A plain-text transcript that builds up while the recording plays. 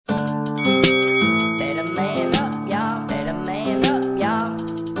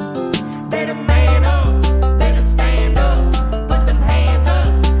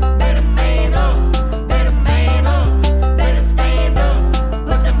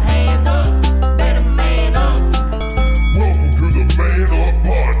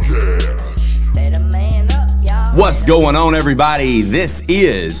going on, everybody? This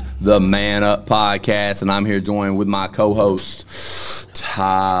is the Man Up Podcast, and I'm here joined with my co-host,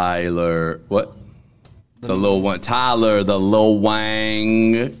 Tyler. What? The Lil One. Tyler, the Lil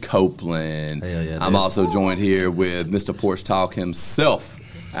Wang Copeland. Hell yeah, I'm also joined here with Mr. Porch Talk himself,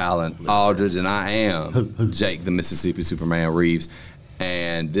 Alan Aldridge, and I am Jake, the Mississippi Superman Reeves.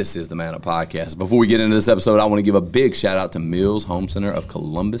 And this is the Man Up Podcast. Before we get into this episode, I want to give a big shout out to Mills Home Center of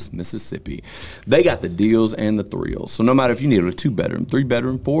Columbus, Mississippi. They got the deals and the thrills. So no matter if you need a 2-bedroom,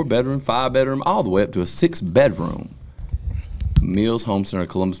 3-bedroom, 4-bedroom, 5-bedroom, all the way up to a 6-bedroom, Mills Home Center of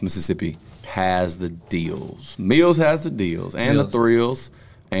Columbus, Mississippi has the deals. Mills has the deals and the thrills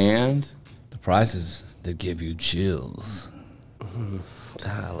and the prices that give you chills.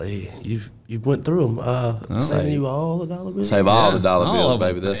 Golly, you've went through them. Saving you all the dollar bills. Save all the dollar All bills, of them.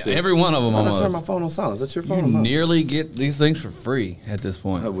 baby. That's it. Every one of them I almost. turned my phone on silent. Is that your phone? You or mine? nearly get these things for free at this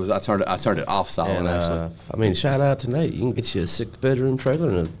point. I turned it off silent, And actually. shout out to Nate. You can get you a 6-bedroom trailer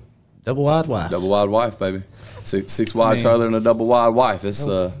and a double wide wife. Double wide wife, baby. Six wide Man. trailer and a double wide wife. It's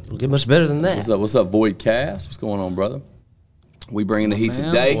Don't get much better than that. what's up, Void Cast? What's going on, brother? We bringing the heat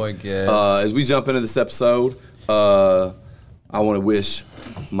Man, today. Void Cast. As we jump into this episode, I want to wish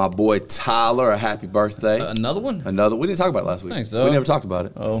my boy Tyler a happy birthday. Another one? We didn't talk about it last week. Thanks, we dog. never talked about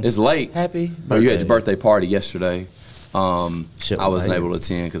it. Oh. It's late. Happy Oh, you had birthday. your birthday party yesterday. Shit, I wasn't later. able to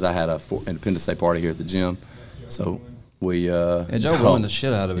attend because I had a Independence Day party here at the gym. So we Yeah, Joe ruined the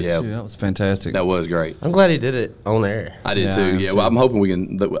shit out of it, too. That was fantastic. That was great. I'm glad he did it on air. I did Yeah, I too. am Yeah, too. well, I'm hoping we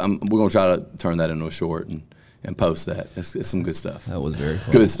can. We're gonna try to turn that into a short and post that. It's some good stuff. That was very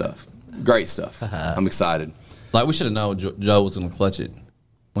fun. Good stuff. Great stuff. I'm excited. Like, we should have known Joe was going to clutch it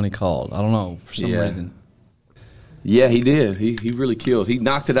when he called. I don't know, for some Yeah. reason. Yeah, he did. He really killed. He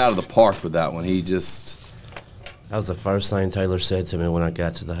knocked it out of the park with that one. He just. That was the first thing Taylor said to me when I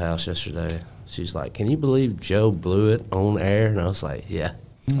got to the house yesterday. She's like, "Can you believe Joe blew it on air?" And I was like, "Yeah."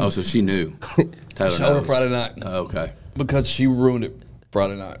 Oh, so she knew. Taylor Showed her knows. Friday night. Okay. Because she ruined it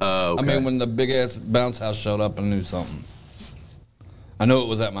Friday night. Oh, okay. I mean, when the big-ass bounce house showed up, I knew something. I knew it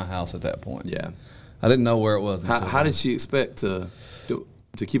was at my house at that point. Yeah. I didn't know where it was. How until- did she expect to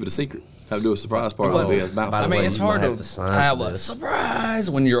keep it a secret? Have to do a surprise party Well, like big ass bounce by the I house? mean, way, it's you hard might to have to sign have for a this. surprise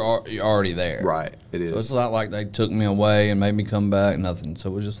when you're already there. Right. It is. So it's not like they took me away and made me come back, nothing. So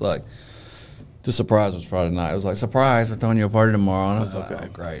it was just like, the surprise was Friday night. It was like, surprise, we're throwing you a party tomorrow. And I was like, Okay. oh,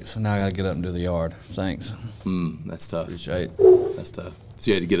 great. So now I got to get up and do the yard. Thanks. That's tough. Appreciate it. That's tough.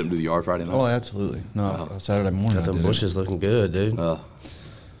 So you had to get him to the yard Friday night. Oh, absolutely. No, Saturday morning. Got I them did it. bushes looking good, dude.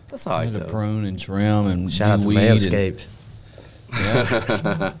 That's all I right had to though. prune and trim and Shout out do to weed. And, Manscaped.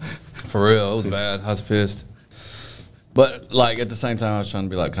 yeah. For real, it was bad. I was pissed. But, like, at the same time, I was trying to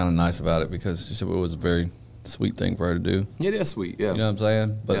be, like, kind of nice about it because she said it was a very sweet thing for her to do. It is sweet. Yeah. You know what I'm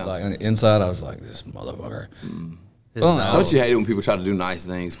saying? But, Yeah. like, on the inside, I was like, this motherfucker. Well, no. Don't you hate it when people try to do nice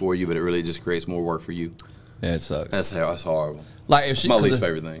things for you, but it really just creates more work for you? Yeah, it sucks. That's horrible. Like if she my could've- least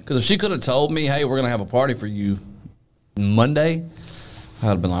favorite thing. Because if she could have told me, "Hey, we're gonna have a party for you Monday," I'd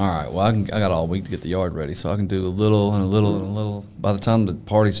have been like, "All right, well, I got all week to get the yard ready, so I can do a little and a little and a little." By the time the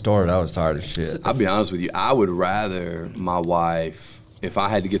party started, I was tired as shit. I'll be honest with you. I would rather my wife, if I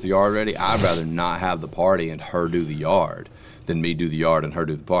had to get the yard ready, I'd rather not have the party and her do the yard than me do the yard and her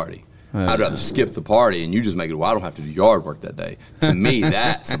do the party. I'd rather skip the party and you just make it. Well, I don't have to do yard work that day. To me,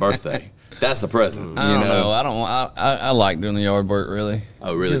 that's a birthday. That's a present. I don't you know. I like doing the yard work really.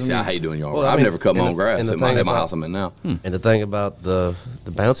 Oh, really? See, I hate doing yard work. Well, I I've mean, never cut my and own the- grass and the at my thing about- house I'm in now. And the thing about the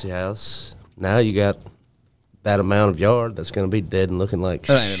bouncy house, now you got that amount of yard that's going to be dead and looking like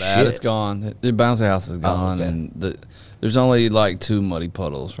It ain't bad. shit. It's gone. The bouncy house is gone, okay. and there's only like 2 muddy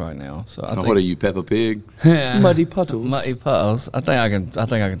puddles right now. So I think What are you, Peppa Pig? Yeah. Muddy puddles. Muddy puddles. I think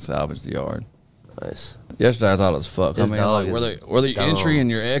I can salvage the yard. Nice. Yesterday I thought it was fuck. I His mean, dog like is where the dumb. entry and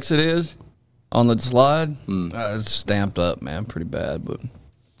your exit is on the slide, it's stamped up, man, pretty bad. But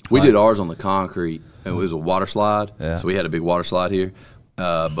We did ours on the concrete. It was a water slide, Yeah. so we had a big water slide here.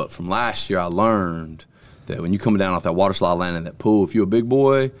 But from last year, I learned that when you come down off that water slide, land in that pool, if you're a big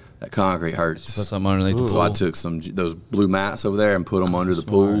boy, that concrete hurts. put something underneath the So pool. I took those blue mats over there and put them under the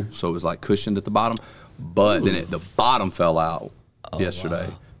pool, so it was like cushioned at the bottom. But then the bottom fell out yesterday.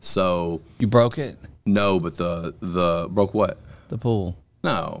 wow. So You broke it, no, but the broke what? the pool.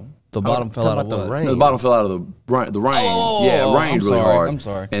 No. The bottom fell out of about the what? rain. No, the bottom fell out of the rain. Oh, Yeah, it rained I'm really sorry, hard. I'm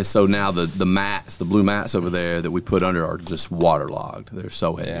sorry. And so now the mats, the blue mats over there that we put under are just waterlogged. They're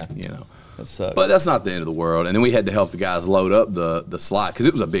so heavy, Yeah. you know. That sucks. But that's not the end of the world. And then we had to help the guys load up the slide because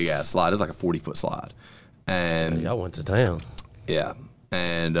it was a big ass slide. It was like a 40-foot slide, and Y'all went to town. yeah,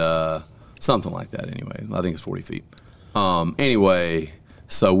 and something like that. Anyway, I think it's 40 feet. Anyway,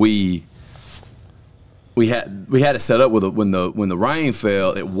 so we we had it set up with when the rain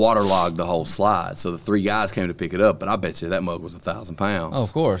fell, it waterlogged the whole slide. So the 3 guys came to pick it up, but I bet you that mug was 1,000 pounds. Oh,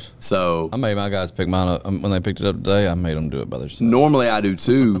 of course. So I made my guys pick mine up when they picked it up today. I made them do it by themselves. normally I do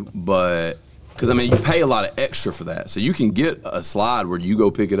too, but because I mean you pay a lot of extra for that. So you can get a slide where you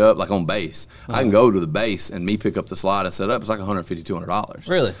go pick it up, like on base. I can go to the base and me pick up the slide and set it up. It's like $150, $200.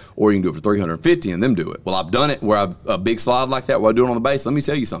 Really? Or you can do it for $350 and them do it. Well, I've done it where I've a big slide like that where I do it on the base. Let me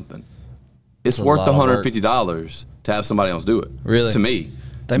tell you something. It's a worth lot the of work. $150 to have somebody else do it. Really? To me.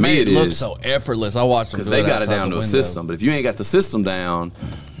 They To me made it look is, so effortless. I watched them because do they it got it outside down the to a window. system. But if you ain't got the system down,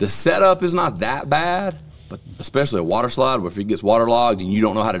 the setup is not that bad. But especially a water slide, where if it gets waterlogged and you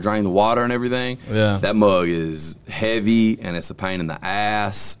don't know how to drain the water and everything, Yeah. that mug is heavy and it's a pain in the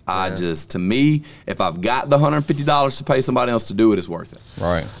ass. To me, if I've got the $150 to pay somebody else to do it, it's worth it.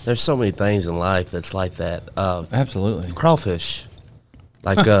 Right. There's so many things in life that's like that. Absolutely. Crawfish.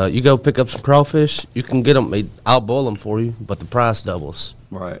 Like you go pick up some crawfish, you can get them. I'll boil them for you, but the price doubles.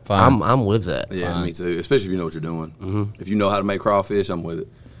 Right. Fine. I'm with that. Yeah, me too. Especially if you know what you're doing. If you know how to make crawfish, I'm with it.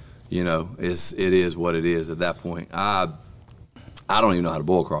 You know, it is what it is at that point. I don't even know how to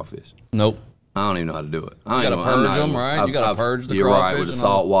boil crawfish. Nope. I don't even know how to do it. You gotta purge them, right? You gotta purge the You're right, crawfish with the and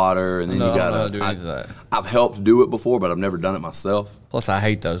all. salt water, and then No, you I don't know gotta. how to do any of that. I've helped do it before, but I've never done it myself. Plus, I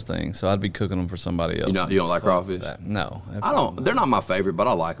hate those things, so I'd be cooking them for somebody else. You don't like crawfish? That. No. I don't. They're not my favorite, but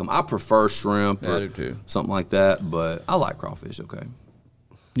I like them. I prefer shrimp Yeah, I or do too. something like that, but I like crawfish. Okay,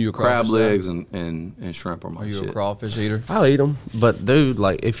 You a crab crawfish legs and shrimp are my Are you shit. a crawfish eater? I'll eat them, but dude,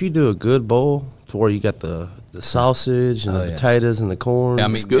 like if you do a good bowl to where you got the sausage and the yeah. potatoes and the corn, Yeah, I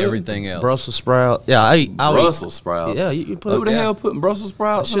mean good. everything else. Brussels sprout. Yeah, I'll eat Brussels sprouts. Yeah, you put Who the yeah. hell putting Brussels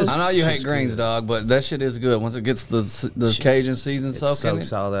sprouts? It's on? I know you hate greens, dog, but that shit is good. Once it gets the Cajun season It soaking in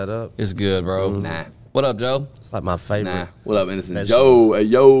soaks it, all that up. it's good, bro. Nah, What up, Joe? It's like my favorite. nah. What up, innocent Vegetable. Joe? Hey,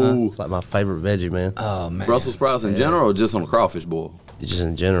 yo. It's like my favorite veggie, man. Oh man, Brussels sprouts in general, or just on a crawfish boil? Just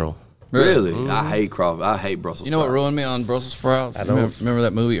in general. Really? I hate crawfish. I hate Brussels. You know what sprouts. ruined me on Brussels sprouts? I don't. Remember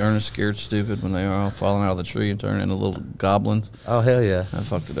that movie Ernest Scared Stupid when they were all falling out of the tree and turning into little goblins? Oh hell yeah. That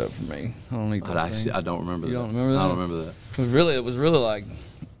fucked it up for me. I don't eat those things. I don't remember You that. don't remember I that? don't remember that. It was really like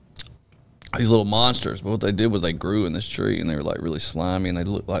these little monsters. But what they did was they grew in this tree and they were like really slimy and they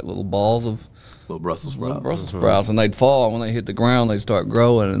looked like little balls of Little Brussels little sprouts. Brussels sprouts, and they'd fall. And when they hit the ground, they'd start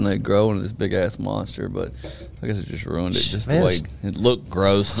growing, and they'd grow into this big ass monster. But I guess it just ruined it. Just Man, the way it looked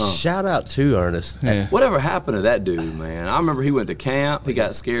gross. Shout out to Ernest. Yeah. Whatever happened to that dude, man? I remember he went to camp. He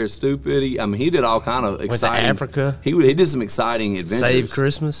got scared stupid. He did all kind of exciting. Africa. He did some exciting adventures. Save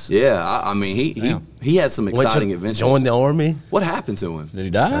Christmas. Yeah, I mean he had some Went to exciting adventures. Join the army. What happened to him? Did he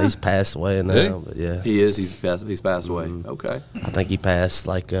die? He's passed away now, Did he? but yeah. He is. He's passed away. Okay. I think he passed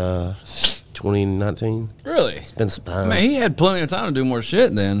like 2019. Really? Been some time. Man, he had plenty of time to do more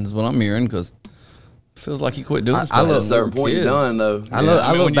shit then, is what I'm hearing, because it feels like he quit doing stuff. At a when certain we were point, you're kids. done though. I Yeah, look, I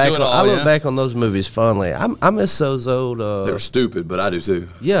I mean, look when you back. do it On, all, I look yeah. back on those movies fondly. I miss those old. They were stupid, but I do too.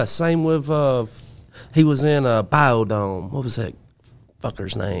 Yeah, same with. He was in Biodome. What was that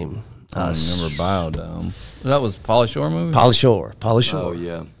fucker's name? I don't remember Biodome. That was Pauly Shore movie? Pauly Shore. Pauly Shore. Oh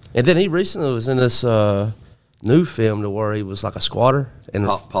yeah. And then he recently was in this new film to where he was like a squatter. And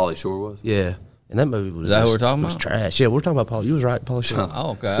Pauly Shore was. yeah, and that movie was. Is that who just- we're talking was about? trash. Yeah, we're talking about Pauly. You was right, Pauly Shore.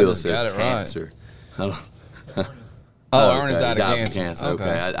 Oh, okay. I Phil just says got it cancer. I don't- Oh, okay, Ernest he died of from cancer. Okay,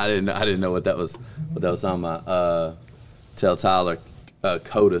 I didn't know what that was. What that was talking about. Tell Tyler,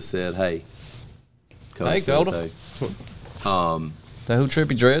 Coda said, "Hey." Hey, says, Coda. "Hey." That who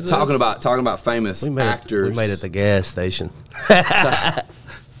Trippy Dreads is? Talking about famous actors. We made it at the gas station.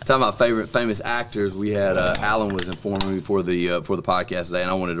 Talking about famous actors, we had Alan was informing me for the podcast today, and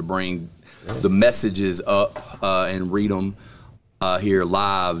I wanted to bring the messages up and read them here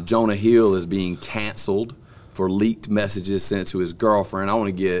live. Jonah Hill is being canceled for leaked messages sent to his girlfriend.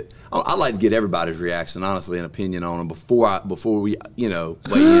 I'd like to get everybody's reaction, honestly, and opinion on them before we weigh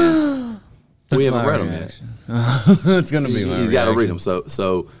in. We haven't read them yet. It's going to be my He's got to read reaction. them.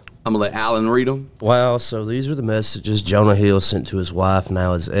 So I'm gonna let Alan read them. Wow, so these are the messages Jonah Hill sent to his wife,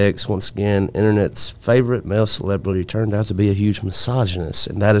 now his ex. Once again, internet's favorite male celebrity turned out to be a huge misogynist,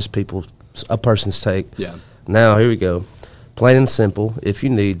 and that is a person's take. Yeah. Now, here we go. Plain and simple, if you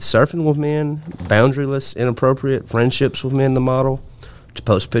need surfing with men, boundaryless, inappropriate friendships with men, the model, to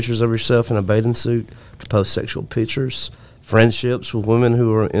post pictures of yourself in a bathing suit, to post sexual pictures, friendships with women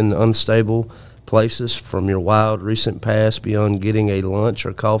who are in unstable places from your wild recent past beyond getting a lunch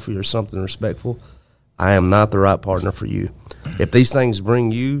or coffee or something respectful, I am not the right partner for you. If these things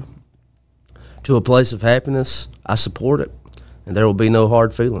bring you to a place of happiness, I support it, and there will be no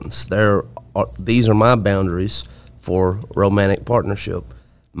hard feelings. These are my boundaries for romantic partnership.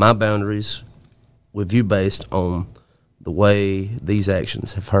 My boundaries with you based on the way these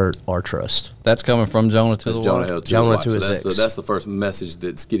actions have hurt our trust. That's coming from Jonah to the Jonah wife? Hill to Jonah his wife. to his So ex. that's the first message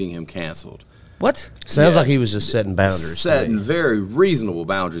that's getting him canceled. What? Sounds Yeah. like he was just setting boundaries. Setting today. very reasonable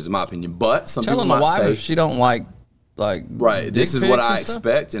boundaries, in my opinion. But some Telling people the might wife say, if she don't like right, this dick is what pics I and stuff?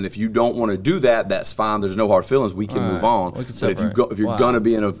 expect, and if you don't want to do that, that's fine. There's no hard feelings. We can All move right. on. We can But separate. if you're Wow. gonna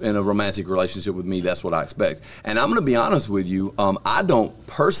be in a romantic relationship with me, that's what I expect. And I'm gonna be honest with you. I don't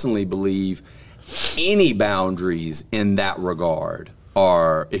personally believe any boundaries in that regard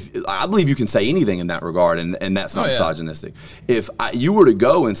are. If I believe you can say anything in that regard, and that's not Oh, yeah. misogynistic. If you were to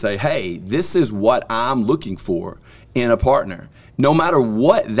go and say, "Hey, this is what I'm looking for in a partner," no matter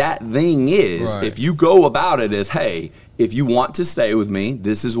what that thing is, Right. if you go about it as, "Hey, if you want to stay with me,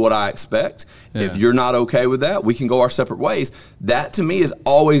 this is what I expect. If Yeah. you're not okay with that, we can go our separate ways." That to me is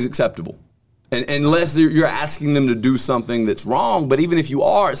always acceptable. And unless you're asking them to do something that's wrong, but even if you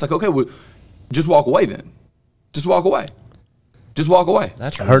are, it's like, okay, well, just walk away then. Just walk away. Just walk away.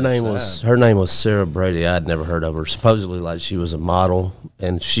 That's Her really name sad. was Sarah Brady. I'd never heard of her. Supposedly, like she was a model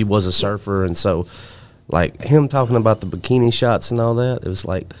and she was a surfer, and so, like him talking about the bikini shots and all that, it was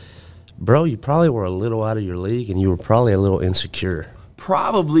like, bro, you probably were a little out of your league, and you were probably a little insecure.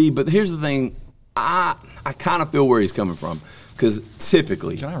 Probably, but here's the thing. I kind of feel where he's coming from. Because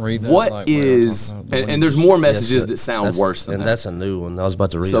typically, Can I read that? what Like, where is, I'm- I'm- and there's more messages Yes, that sound that's- worse than and that. that's a new one. I was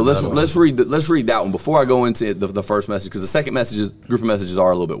about to read. So let's another one. let's read that one before I go into the first message, because the second group of messages are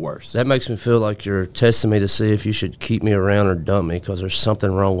a little bit worse. That makes me feel like you're testing me to see if you should keep me around or dump me because there's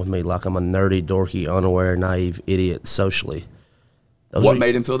something wrong with me, like I'm a nerdy, dorky, unaware, naive idiot socially. Those What are-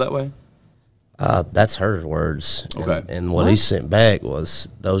 made him feel that way? That's her words. Okay. And what he sent back was,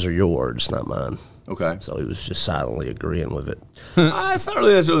 those are your words, not mine. Okay. So he was just silently agreeing with it. It's not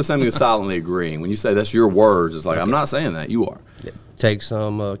really necessarily the same thing as silently agreeing. When you say that's your words, it's like, I'm not saying that. You are. Take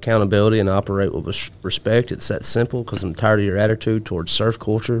some accountability and operate with respect. It's that simple because I'm tired of your attitude towards surf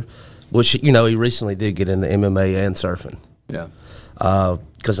culture, which, he recently did get into MMA and surfing. Yeah.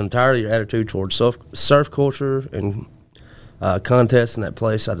 Because I'm tired of your attitude towards surf culture and contests in that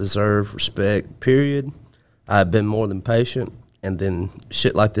place. I deserve respect, period. I've been more than patient, and then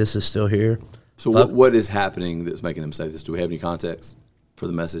shit like this is still here. So what is happening that's making him say this? Do we have any context for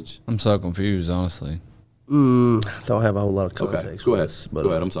the message? I'm so confused, honestly. Don't have a whole lot of context. Okay. Go with ahead. this, but, Go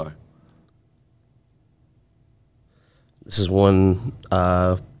ahead. I'm sorry. This is one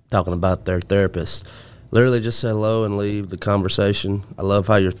talking about their therapist. Literally just say hello and leave the conversation. I love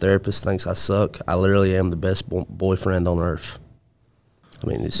how your therapist thinks I suck. I literally am the best boyfriend on earth. I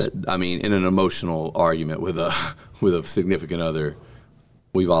mean, it's, In an emotional argument with a significant other,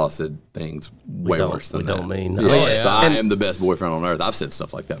 we've all said things way worse than we that. don't mean. Yeah, I mean, so I am the best boyfriend on earth. I've said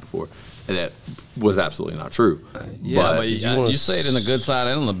stuff like that before, and that was absolutely not true. Yeah, but you wanna you say it in the good side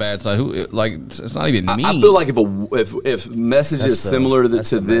and on the bad side. It's not even mean. I feel like if messages That's the- similar that's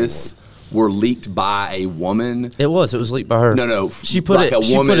to the main this were leaked by a woman. it was leaked by her. No, She put like it. a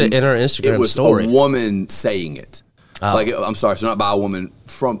She woman, put it in her Instagram It was story. a woman saying it. Oh. Like, I'm sorry, so not by a woman.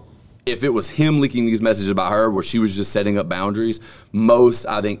 If it was him leaking these messages about her, where she was just setting up boundaries, most,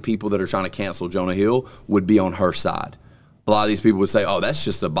 I think, people that are trying to cancel Jonah Hill would be on her side. A lot of these people would say, "Oh, that's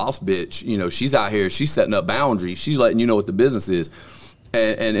just a boss bitch. She's out here. She's setting up boundaries. She's letting you know what the business is."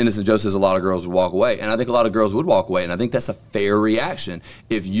 And Innocent Joe says a lot of girls would walk away, and I think a lot of girls would walk away, and I think that's a fair reaction.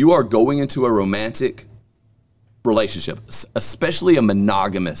 If you are going into a romantic relationship, especially a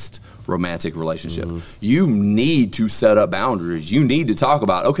monogamous romantic relationship, you need to set up boundaries. You need to talk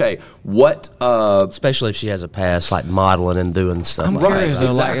about, okay, what Especially if she has a past like modeling and doing stuff. I'm like that. curious though.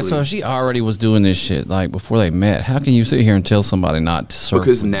 exactly. So if she already was doing this shit before they met, how can you sit here and tell somebody not to surf?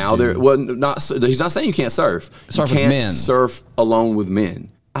 because with now you? he's not saying you can't surf. Surf you with can't men. surf alone with men.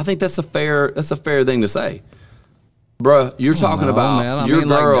 I think that's a fair thing to say. Bruh, you're talking No, about man. I your mean,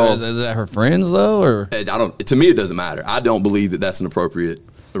 girl. is that her friends though, or I don't. To me, it doesn't matter. I don't believe that that's an appropriate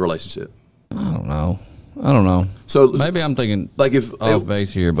relationship. I don't know. So Maybe I'm thinking like if off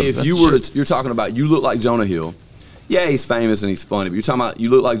base here, but if that's you were shit. to, you're talking about, you look like Jonah Hill. Yeah, he's famous and he's funny, but you're talking about, you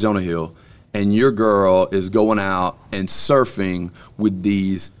look like Jonah Hill, and your girl is going out and surfing with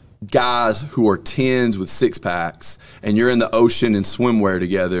these guys who are 10s with 6-packs, and you're in the ocean in swimwear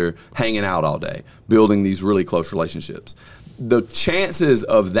together, hanging out all day, building these really close relationships. The chances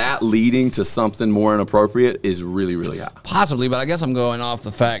of that leading to something more inappropriate is really, really high. Possibly, but I guess I'm going off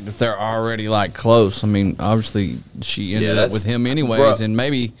the fact that they're already close. I mean, obviously she ended up that's- with him anyways, bruh. and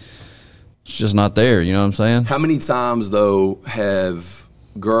maybe it's just not there. You know what I'm saying? How many times though have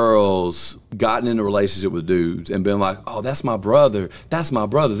girls gotten in a relationship with dudes and been like, oh, that's my brother, that's my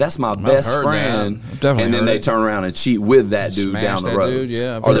brother, that's my best friend, and then they turn around and cheat with that dude down the road,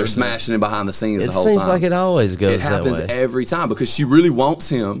 or they're smashing him behind the scenes the whole time. It seems like it always goes that way. It happens every time because she really wants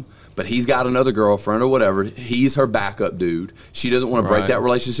him, but he's got another girlfriend or whatever. He's her backup dude. She doesn't want to break that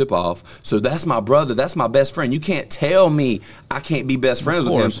relationship off. So that's my brother. That's my best friend. You can't tell me I can't be best friends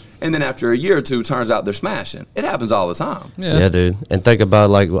with him. And then after a year or two, turns out they're smashing. It happens all the time. Yeah, dude. And think about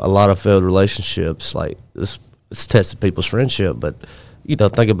like a lot of failed relationships. Like it's tested people's friendship. But you know,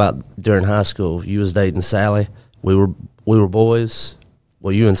 think about during high school. You was dating Sally. We were boys.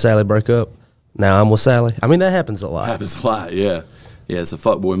 Well, you and Sally break up. Now I'm with Sally. I mean, that happens a lot. Happens a lot. Yeah. Yeah, it's a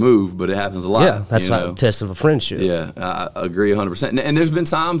fuckboy move, but it happens a lot. Yeah, that's like a test of a friendship. Yeah, I agree 100%. And there's been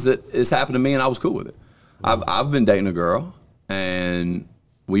times that it's happened to me and I was cool with it. I've been dating a girl and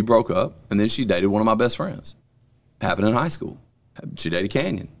we broke up, and then she dated one of my best friends. It happened in high school. She dated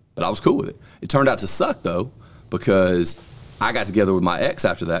Canyon, but I was cool with it. It turned out to suck, though, because I got together with my ex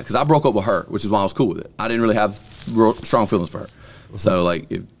after that, because I broke up with her, which is why I was cool with it. I didn't really have real strong feelings for her. So, like,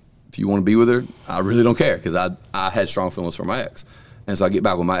 if you want to be with her, I really don't care, because I had strong feelings for my ex. And so I get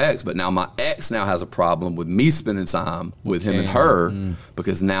back with my ex, but now my ex now has a problem with me spending time with him and her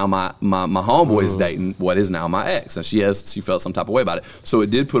because now my homeboy is dating what is now my ex, and she felt some type of way about it. So it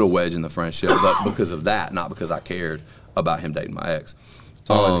did put a wedge in the friendship, but because of that, not because I cared about him dating my ex.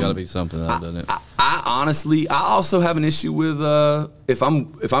 It's always got to be something, though, doesn't it? I honestly, I also have an issue with if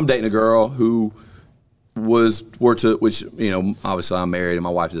I'm dating a girl who which you know, obviously I'm married and my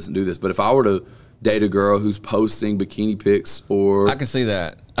wife doesn't do this, but if I were to date a girl who's posting bikini pics or I can see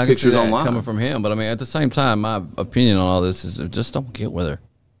that. I can pictures see that online coming from him, but I mean, at the same time, my opinion on all this is just don't get with her.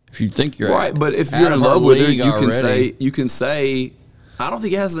 If you think you're right, but if you're in love with her, you can say. I don't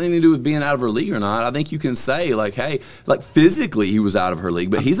think it has anything to do with being out of her league or not. I think you can say, like, hey, like physically he was out of her league,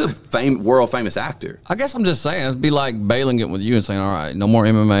 but he's a world famous actor. I guess I'm just saying, it'd be like Balin getting with you and saying, all right, no more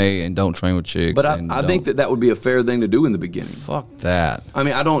MMA and don't train with chicks. But I think that would be a fair thing to do in the beginning. Fuck that. I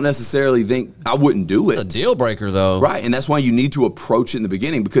mean, I don't necessarily think I wouldn't do it. It's a deal breaker, though. Right, and that's why you need to approach it in the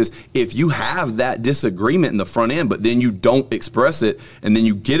beginning, because if you have that disagreement in the front end, but then you don't express it, and then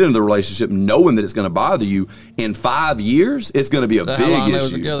you get into the relationship knowing that it's going to bother you, in 5 years, it's going to be a big long issue. They were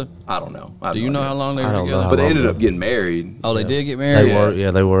together? I don't know. Do you know how long they were together? But they ended up getting married. Oh, they did get married?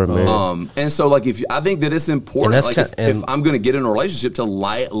 They were married. And so, like, I think that it's important. Like, if I'm going to get in a relationship, to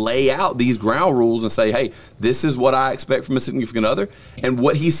lay out these ground rules and say, hey, this is what I expect from a significant other. And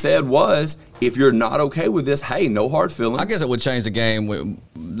what he said was, if you're not okay with this, hey, no hard feelings. I guess it would change the game.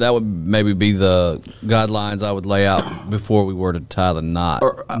 That would maybe be the guidelines I would lay out before we were to tie the knot.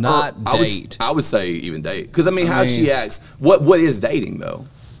 Date. I would say even date. Because, I mean, how she acts, what is dating, though?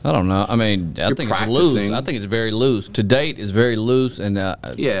 I don't know. I mean, I think it's loose. I think it's very loose. To date is very loose, and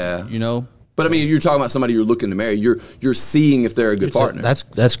you know. But I mean, you're talking about somebody you're looking to marry. You're seeing if they're a good partner.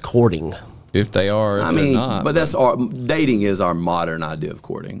 That's courting. If they are, if they're not. But dating is our modern idea of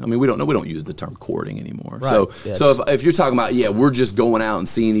courting. I mean, we don't use the term courting anymore. Right. So if you're talking about we're just going out and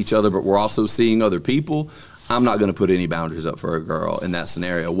seeing each other, but we're also seeing other people, I'm not going to put any boundaries up for a girl in that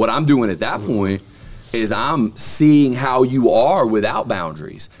scenario. What I'm doing at that point is I'm seeing how you are without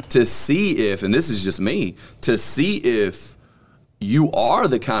boundaries, to see if, and this is just me, to see if you are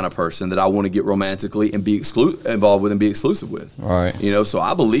the kind of person that I want to get romantically and be involved with and be exclusive with. Right. You know, so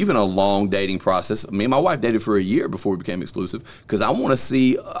I believe in a long dating process. Me and my wife dated for a year before we became exclusive, because I want to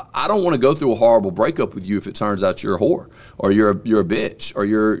see, I don't want to go through a horrible breakup with you if it turns out you're a whore or you're a bitch or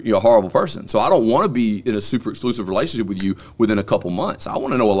you're a horrible person. So I don't want to be in a super exclusive relationship with you within a couple months. I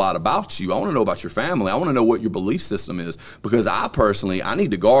want to know a lot about you. I want to know about your family. I want to know what your belief system is, because I need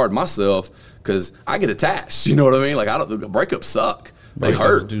to guard myself, because I get attached. You know what I mean? Like, breakups suck. They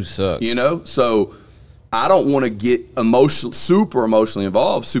hurt. Do suck. You know? So I don't want to get super emotionally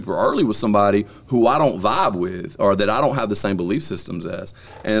involved super early with somebody who I don't vibe with or that I don't have the same belief systems as.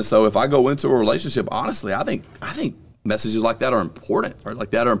 And so if I go into a relationship, honestly, I think messages like that are important, or like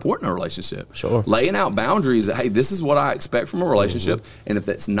that are important in a relationship. Sure. Laying out boundaries that, hey, this is what I expect from a relationship, and if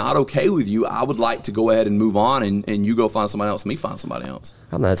that's not okay with you, I would like to go ahead and move on, and you go find somebody else, me find somebody else.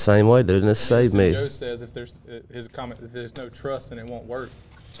 I'm that same way, dude, and this saved me. Joe says if there's no trust, then it won't work.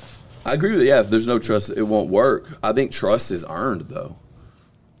 I agree with it. Yeah, if there's no trust, it won't work. I think trust is earned, though.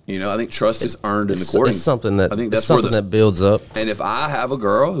 You know, I think trust is earned in the courting. It's something that, I think that's something that builds up. And if I have a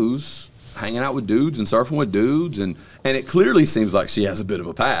girl who's hanging out with dudes and surfing with dudes, and it clearly seems like she has a bit of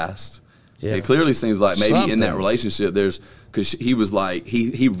a past. Yeah. It clearly seems like maybe in that relationship because he was like,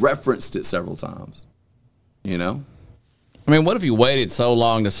 he referenced it several times, you know? I I mean, what if you waited so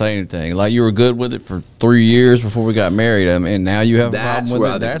long to say anything? Like you were good with it for 3 years before we got married, and now you have a problem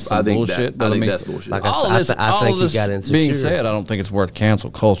with it. That's some bullshit. I think that's bullshit. Like All I this, I all think this he got insecure. being said, I don't think it's worth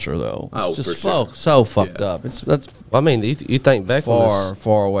cancel culture though. Oh, It's just for sure. so fucked Yeah. up. That's Well, I mean, you think back on this,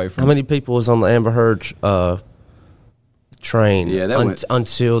 far away from. how many people was on the Amber Heard train? Yeah, that went-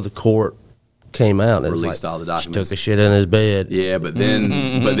 until the court came out and it was Released like, all the she documents. took a shit in his bed. Yeah, but then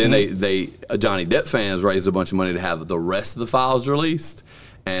they Johnny Depp fans raised a bunch of money to have the rest of the files released,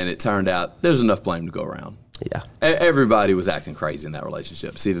 and it turned out there's enough blame to go around. Yeah. Everybody was acting crazy in that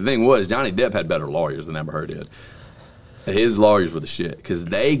relationship. See, the thing was, Johnny Depp had better lawyers than Amber Heard did. His lawyers were the shit because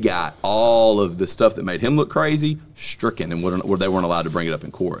they got all of the stuff that made him look crazy stricken, and where they weren't allowed to bring it up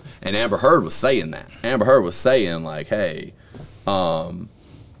in court. And Amber Heard was saying that. Amber Heard was saying like, "Hey,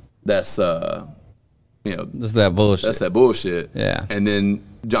 that's That's that bullshit. that's that bullshit." Yeah. And then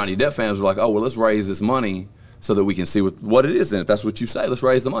Johnny Depp fans were like, "Oh well, let's raise this money so that we can see what it is. And if that's what you say, let's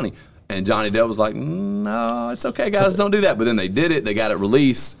raise the money." And Johnny Depp was like, "No, it's okay, guys, don't do that." But then they did it. They got it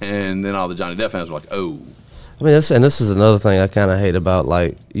released, and then all the Johnny Depp fans were like, "Oh." I mean, this is another thing I kind of hate about,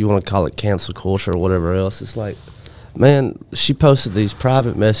 like, you want to call it cancel culture or whatever else. It's like, man, she posted these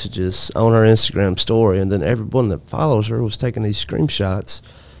private messages on her Instagram story, and then everyone that follows her was taking these screenshots.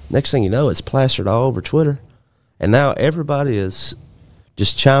 Next thing you know, it's plastered all over Twitter. And now everybody is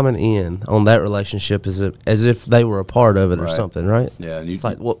just chiming in on that relationship as if they were a part of it or Right. something, right? Yeah, and It's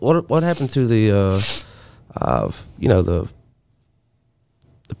like, what happened to the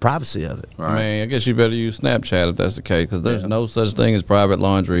privacy of it? I mean, I guess you better use Snapchat if that's the case, because there's no such thing as private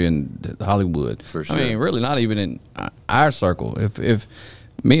laundry in Hollywood. For sure. I mean, really, not even in our circle. If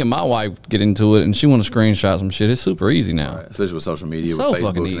me and my wife get into it and she want to screenshot some shit, it's super easy now. Right, especially with social media, So with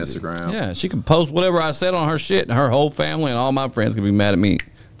fucking Facebook and easy. Instagram. Yeah, she can post whatever I said on her shit, and her whole family and all my friends can be mad at me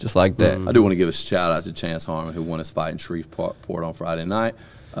just like that. I do want to give a shout out to Chance Harmon, who won his fight in Shreveport on Friday night.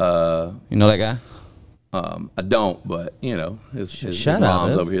 You know that guy? I don't, but his Shout out, mom's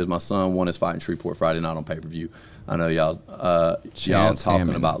man. over here. My son won his fight in Shreveport Friday night on pay-per-view. I know y'all Chance talking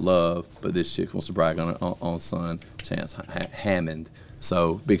Hammond. about love, but this chick wants to brag on son Chance Hammond.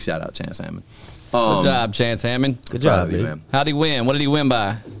 So big shout out Chance Hammond. Good job, Chance Hammond. Good Proud job, of you, dude. man. How'd he win? What did he win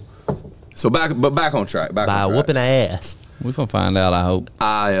by? So back on track. Back By on track. whooping ass. We're gonna find out, I hope.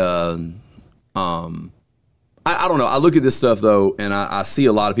 I don't know. I look at this stuff though, and I see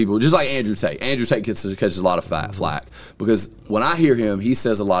a lot of people, just like Andrew Tate. Andrew Tate catches a lot of flack because when I hear him, he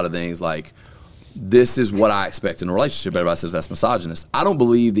says a lot of things like, "This is what I expect in a relationship." Everybody says that's misogynist. I don't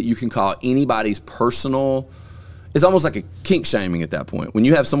believe that you can call anybody's personal. It's almost like a kink shaming at that point. When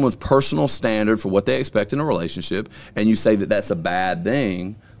you have someone's personal standard for what they expect in a relationship, and you say that that's a bad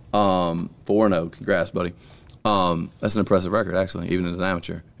thing. 4-0, congrats, buddy. That's an impressive record, actually, even as an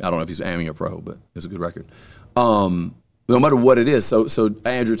amateur. I don't know if he's aiming or pro, but it's a good record. No matter what it is, so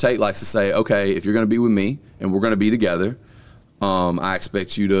Andrew Tate likes to say, okay, if you're going to be with me and we're going to be together, I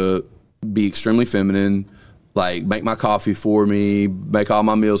expect you to be extremely feminine, like make my coffee for me, make all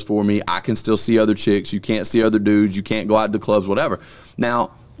my meals for me. I can still see other chicks. You can't see other dudes. You can't go out to clubs, whatever.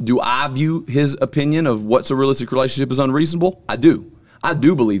 Now, do I view his opinion of what's a realistic relationship as unreasonable? I do. I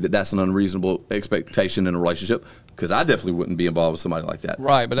do believe that that's an unreasonable expectation in a relationship because I definitely wouldn't be involved with somebody like that.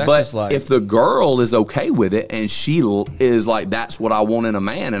 Right, but that's just like- if the girl is okay with it and she is like, that's what I want in a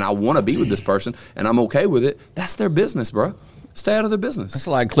man and I want to be with this person and I'm okay with it, that's their business, bro. Stay out of their business. It's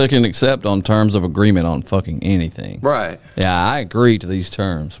like clicking accept on terms of agreement on fucking anything. Right. Yeah, I agree to these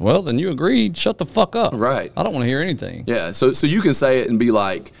terms. Well, then you agreed. Shut the fuck up. Right. I don't want to hear anything. Yeah, so you can say it and be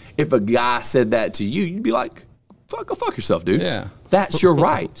like, if a guy said that to you, you'd be like, go fuck yourself, dude. Yeah. That's your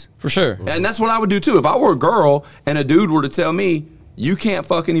right. For sure. And that's what I would do too. If I were a girl and a dude were to tell me, you can't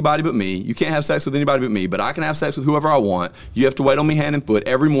fuck anybody but me, you can't have sex with anybody but me, but I can have sex with whoever I want, you have to wait on me hand and foot.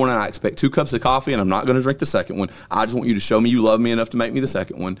 Every morning I expect 2 cups of coffee and I'm not going to drink the second one. I just want you to show me you love me enough to make me the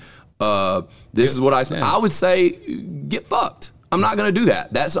second one. This is what I expect. Yeah. I would say, get fucked. I'm not going to do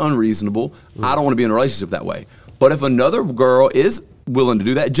that. That's unreasonable. I don't want to be in a relationship that way. But if another girl is willing to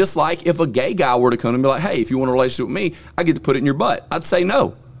do that, just like if a gay guy were to come and be like, hey, if you want a relationship with me, I get to put it in your butt. I'd say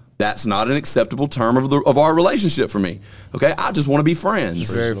no. That's not an acceptable term of our relationship for me. Okay, I just want to be friends.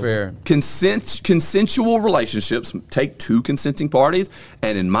 Very fair. Consensual relationships take 2 consenting parties,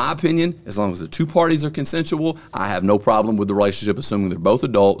 and in my opinion, as long as the 2 parties are consensual, I have no problem with the relationship, assuming they're both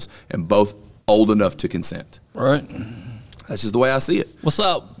adults and both old enough to consent. Right. That's just the way I see it. What's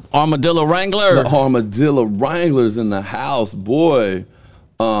up, Armadillo Wrangler? The Armadillo Wranglers in the house, boy.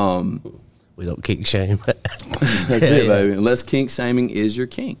 We don't kink shame. That's it, baby. Unless kink shaming is your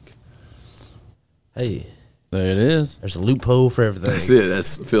kink. Hey, There it is. there's a loophole for everything. That's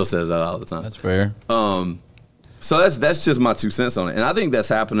it. Phil says that all the time. That's fair. So that's just my 2 cents on it, and I think that's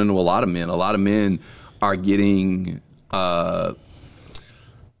happening to a lot of men. A lot of men are getting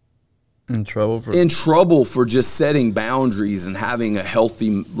In trouble for just setting boundaries and having a healthy,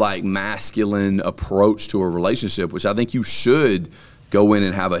 like, masculine approach to a relationship, which I think you should go in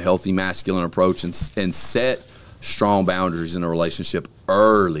and have a healthy masculine approach and set strong boundaries in a relationship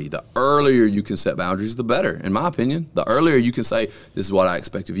early. The earlier you can set boundaries, the better, in my opinion. The earlier you can say, this is what I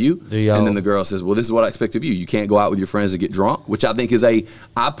expect of you. And then the girl says, well, this is what I expect of you. You can't go out with your friends and get drunk, which I think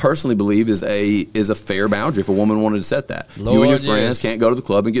I personally believe is a fair boundary if a woman wanted to set that. Lord, you and your friends can't go to the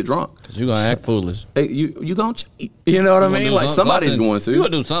club and get drunk. Because you're going to act foolish. Hey, you going to cheat. You know what I mean? Like, somebody's going to. You're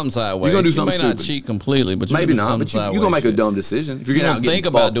going to do something sideways. You're going to do something You may stupid. not cheat completely, but Maybe not, but you're going to make a dumb decision. If you're going to think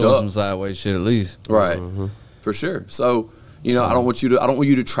about doing some sideways shit at least. Right. For sure. So, you know, I don't want you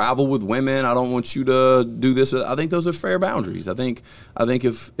to travel with women. I don't want you to do this. I think those are fair boundaries. I think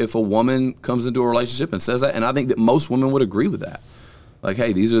if a woman comes into a relationship and says that, and I think that most women would agree with that. Like,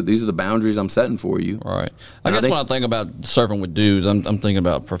 hey, these are the boundaries I'm setting for you. Right. I guess when I think about surfing with dudes, I'm thinking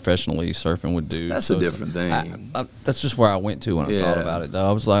about professionally surfing with dudes. That's a different thing. That's just where I went to when I thought about it, though.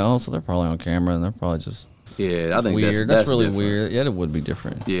 I was like, oh, so they're probably on camera and they're probably just Yeah, I think weird. that's really different. weird. Yeah, it would be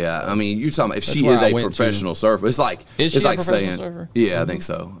different. Yeah, I mean, you're talking about if That's she where is I a went professional surfer. It's like Is she it's a like professional saying, surfer? yeah, I think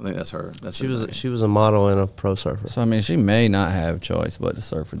so. I think that's her. That's She her was thing. she was a model and a pro surfer. So I mean, she may not have choice but to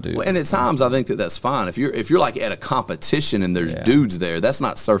surf with dudes. Well, and at times I think that's fine. If you're like at a competition and there's Yeah. dudes there, that's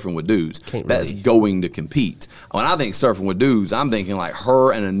not surfing with dudes. Can't That's really. going to compete. When I think surfing with dudes, I'm thinking like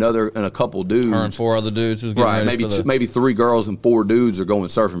her and a couple dudes. Her and 4 other dudes who's getting Right, ready maybe for the, maybe 3 girls and 4 dudes are going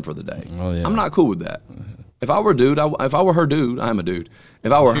surfing for the day. Oh, yeah. I'm not cool with that. If I were a dude, if I were her dude, I'm a dude.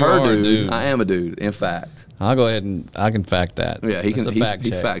 If I were You her are a dude, dude. I am a dude. In fact, I'll go ahead and I can fact that. yeah, he That's can. a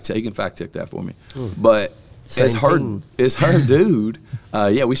He can fact check that for me. But Same as her thing. dude,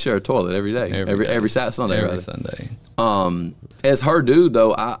 yeah, we share a toilet every day, every Saturday, Sunday, Every rather. Sunday. As her dude,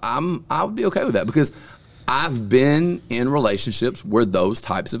 though, I would be okay with that because I've been in relationships where those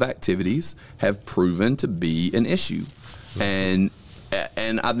types of activities have proven to be an issue, and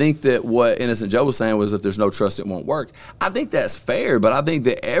I think that what Innocent Joe was saying was if there's no trust, it won't work. I think that's fair, but I think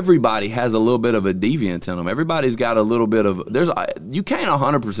that everybody has a little bit of a deviant in them. Everybody's got a little bit of you can't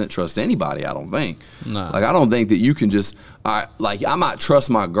 100% trust anybody. I don't think. No. Like I don't think that you can just like I might trust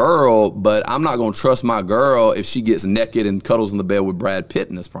my girl, but I'm not gonna trust my girl if she gets naked and cuddles in the bed with Brad Pitt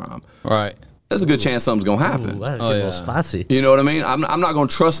in his prime. Right. There's a good chance something's gonna happen. Ooh, that'd get Oh, a little yeah. spicy. You know what I mean? I'm not gonna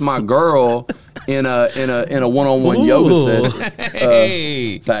trust my girl in a one-on-one yoga session.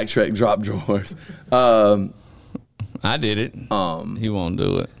 Hey, Fact check drop drawers. I did it. He won't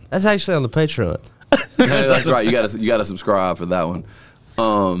do it. That's actually on the Patreon. That's right. You gotta subscribe for that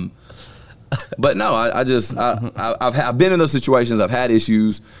one. But no, I've been in those situations. I've had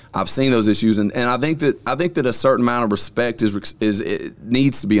issues. I've seen those issues, and I think that a certain amount of respect it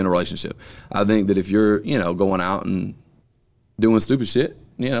needs to be in a relationship. I think that if you're going out and doing stupid shit,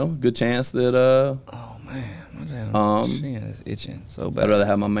 good chance that Oh man, my damn shin is itching so bad. I'd rather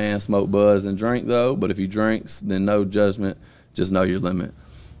have my man smoke buzz than drink though. But if he drinks, then no judgment. Just know your limit.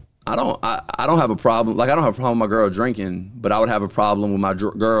 I don't have a problem. Like I don't have a problem with my girl drinking, but I would have a problem with my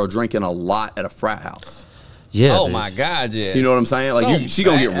girl drinking a lot at a frat house. Yeah. Oh dude. my God, yeah. You know what I'm saying? Like So she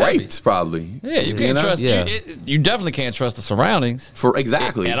gonna get bad. raped probably. Yeah, you can't know? trust. Yeah. You definitely can't trust the surroundings. For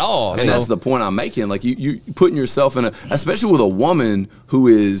exactly At all. and So- that's the point I'm making. Like you putting yourself in especially with a woman who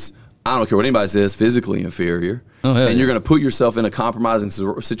is, I don't care what anybody says, physically inferior, Oh, hell and you're yeah. gonna put yourself in a compromising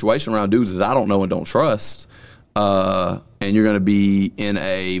situation around dudes that I don't know and don't trust, and you're gonna be in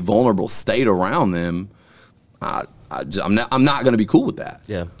a vulnerable state around them. I'm not gonna be cool with that.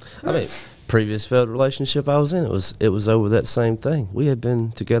 Yeah. I mean, previous failed relationship I was in, it was over that same thing. We had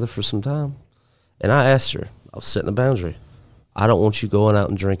been together for some time, and I asked her, I was setting a boundary. I don't want you going out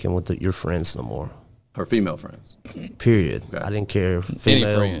and drinking with your friends no more. Her female friends. Period. Okay. I didn't care.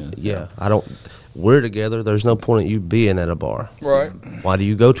 Female. friend. Yeah. I don't. We're together. There's no point in you being at a bar. Right. Why do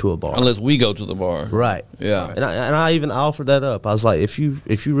you go to a bar? Unless we go to the bar. Right. Yeah. And I even offered that up. I was like, if you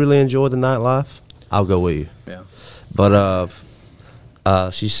really enjoy the nightlife, I'll go with you. Yeah. But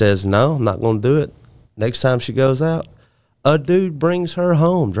she says no, I'm not going to do it. Next time she goes out, a dude brings her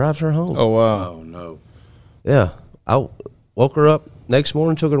home, drives her home. Oh wow. Oh no. Yeah, I woke her up next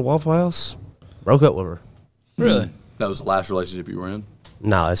morning, took her to Waffle House, broke up with her. Really? That was the last relationship you were in.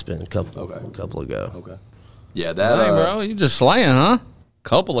 No, it's been a couple ago. Okay. Yeah, that. Hey, bro, you just slaying, huh?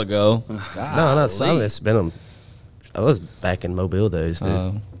 Couple ago. No, not some. It's been I was back in Mobile days,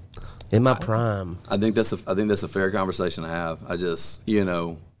 dude. In my prime. I think that's a fair conversation to have. I just,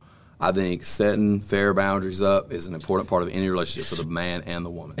 I think setting fair boundaries up is an important part of any relationship for the man and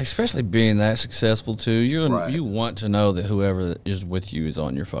the woman. Especially being that successful too. Right. You want to know that whoever is with you is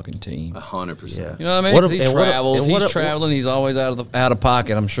on your fucking team. 100%. Yeah. You know what I mean? What 'Cause a- he and what a- travels. and what He's a- traveling. He's always out of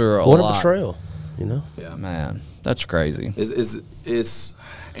pocket. I'm sure a What lot. a betrayal, you know? Yeah. Man, that's crazy. It's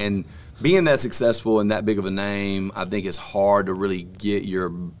and being that successful and that big of a name, I think it's hard to really get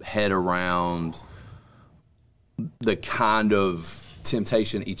your head around the kind of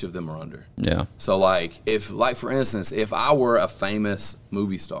temptation each of them are under. Yeah. So like for instance, if I were a famous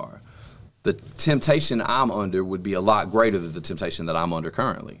movie star, the temptation I'm under would be a lot greater than the temptation that I'm under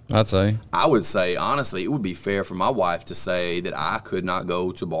currently. I'd say. I would say, honestly, it would be fair for my wife to say that I could not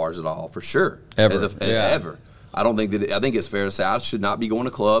go to bars at all, for sure. Ever. Ever. I think it's fair to say I should not be going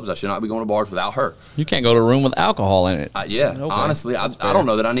to clubs. I should not be going to bars without her. You can't go to a room with alcohol in it. Yeah, Okay, honestly, I that's fair. don't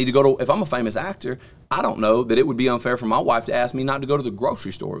know that I need to go to. If I'm a famous actor, I don't know that it would be unfair for my wife to ask me not to go to the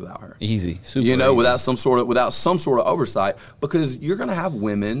grocery store without her. Easy. Super You know, easy. without some sort of oversight, because you're going to have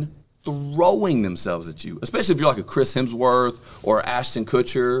women throwing themselves at you, especially if you're like a Chris Hemsworth or Ashton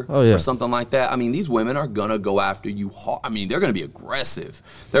Kutcher or something like that. I mean, these women are going to go after you hard. I mean, they're going to be aggressive.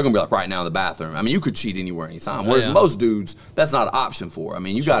 They're going to be like right now in the bathroom. I mean, you could cheat anywhere, anytime. Whereas most dudes, that's not an option for. I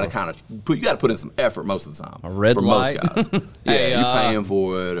mean, you got to kind of put in some effort most of the time. A red for light. most guys. Yeah, Hey, you paying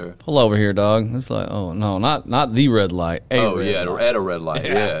for it or. Pull over here, dog. It's like, oh no, not the red light. Red light. At a red light.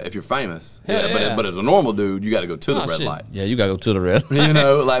 Yeah, if you're famous. Hell yeah. But as a normal dude, you got to go to the Oh, red shit. light. Yeah, you gotta go to the red. You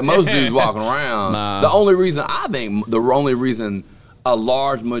know, like most dudes walking around. Nah. The only reason a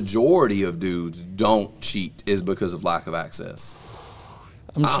large majority of dudes don't cheat is because of lack of access.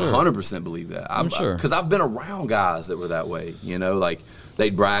 I'm I sure. 100% believe that. I'm sure. Because I've been around guys that were that way. You know, like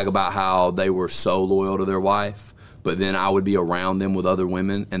they'd brag about how they were so loyal to their wife, but then I would be around them with other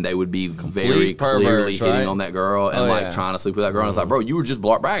women, and they would be very perverts, clearly hitting right? on that girl and Oh, yeah. trying to sleep with that girl. And it's like, bro, you were just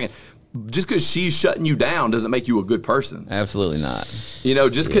bragging. Just because she's shutting you down doesn't make you a good person. Absolutely not. You know,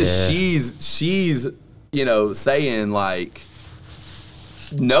 just because she's saying like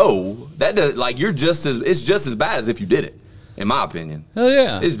no, that does it's just as bad as if you did it, in my opinion. Hell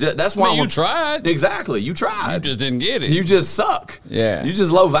yeah. That's why you tried. Exactly, you tried. You just didn't get it. You just suck. Yeah. You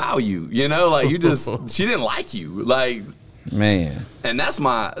just low value. You know, like she didn't like you. Like, Man. and that's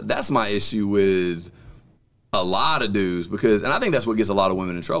my issue with a lot of dudes, and I think that's what gets a lot of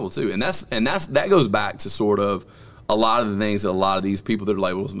women in trouble too. And that goes back to sort of a lot of the things that a lot of these people that are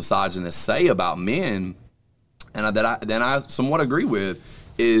labeled as misogynists say about men, and that I somewhat agree with,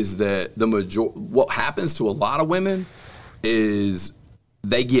 is that what happens to a lot of women is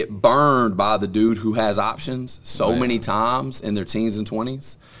they get burned by the dude who has options so many times in their teens and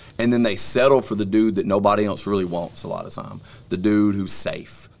 20s, and then they settle for the dude that nobody else really wants a lot of time. The dude who's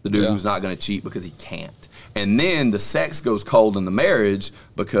safe, the dude who's not going to cheat because he can't. And then the sex goes cold in the marriage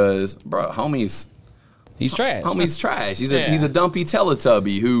because, bro, homie's trash. Homie's trash. He's a dumpy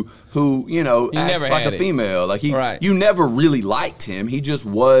Teletubby who acts like a female. Like you never really liked him. He just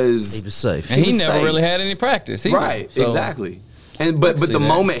was. He was safe. And he was never safe. really had any practice either. Right. So, Exactly. But see the that.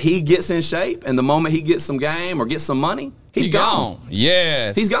 moment he gets in shape and the moment he gets some game or gets some money, he's gone.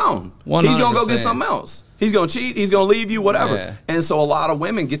 Yes. He's gone. He's gonna go get 100%. something else. He's gonna cheat. He's gonna leave you. Whatever. Yeah. And so a lot of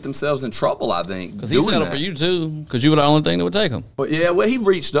women get themselves in trouble, I think. Because he doing settled that. for you too, because you were the only thing that would take him. But yeah, well, he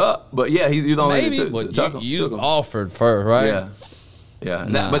reached up. But yeah, you're the only Maybe, thing but that took him. you Took him. offered first, right? Yeah. Yeah.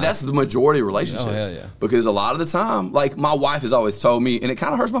 Nah. But that's the majority of relationships. Oh, hell yeah. Because a lot of the time, like my wife has always told me, and it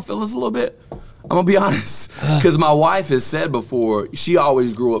kind of hurts my feelings a little bit. I'm going to be honest. Because my wife has said before, she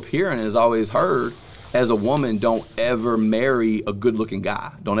always grew up here and has always heard, as a woman, don't ever marry a good-looking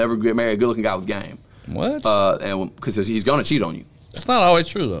guy. Don't ever marry a good-looking guy with game. What? And because he's going to cheat on you. That's not always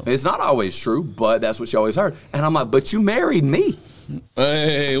true, though. It's not always true, but that's what she always heard. And I'm like, but you married me.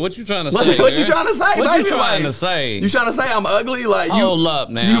 Hey, what you trying to What say? you man? trying to say, What baby? you trying Like, to say? You trying to say I'm ugly? Like you Hold up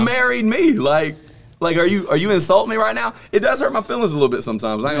now. You married me. Like are you insulting me right now? It does hurt my feelings a little bit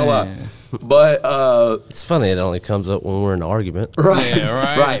sometimes. I ain't gonna lie. But It's funny. It only comes up when we're in an argument. right, Yeah,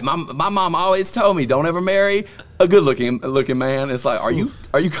 right. right. My mom always told me, don't ever marry a good looking man. It's like, are you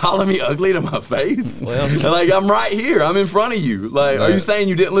calling me ugly to my face? Well, like I'm right here. I'm in front of you. Like, are you saying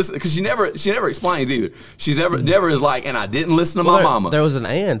you didn't listen? Because she never explains either. She's never is like, and I didn't listen to my mama. There was an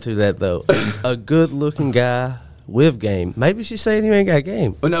and to that though. A good-looking guy with game. Maybe she's saying you ain't got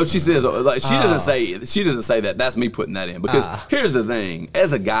game. But no, she says like she doesn't say that. That's me putting that in because here's the thing: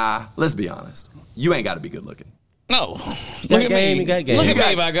 as a guy, let's be honest, you ain't got to be good looking. No. got game, you got game. Look You at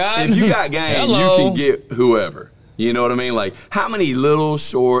me, my God. If you got game, Hello. you can get whoever. You know what I mean? Like, how many little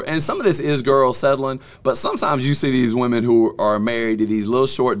short, and some of this is girls settling, but sometimes you see these women who are married to these little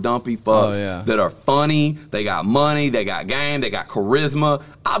short, dumpy fucks that are funny, they got money, they got game, they got charisma.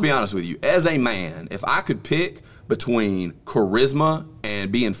 I'll be honest with you, as a man, if I could pick between charisma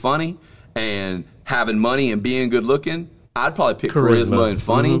and being funny and having money and being good looking, I'd probably pick charisma and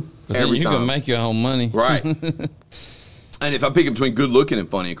funny every you time. You can make your own money. Right. And if I pick between good looking and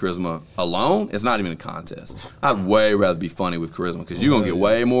funny and charisma alone, it's not even a contest. I'd way rather be funny with charisma because you're going to get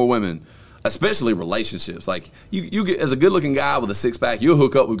way more women, especially relationships. Like, you get, as a good looking guy with a six pack, you'll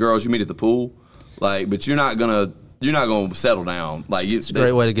hook up with girls you meet at the pool, like, but you're not going to settle down. Like, it's a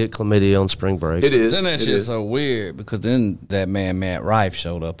great way to get chlamydia on spring break. It is. Then that shit's so weird because then that man Matt Rife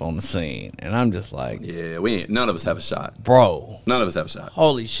showed up on the scene, and I'm just like, yeah, none of us have a shot. Bro. None of us have a shot.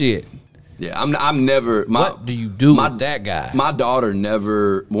 Holy shit. Yeah, I'm never. What do you do with that guy? My daughter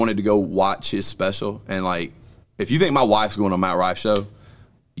never wanted to go watch his special, and like, if you think my wife's going on Matt Rife show,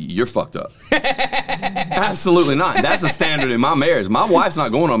 you're fucked up. Absolutely not. That's the standard in my marriage. My wife's not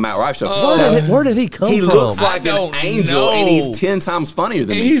going on Matt Rife show. Where did he come from? He looks like an angel, and he's 10 times funnier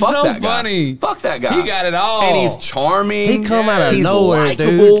than me. He's Fuck so that funny. guy. Fuck that guy. He got it all. And he's charming. He come out of he's nowhere,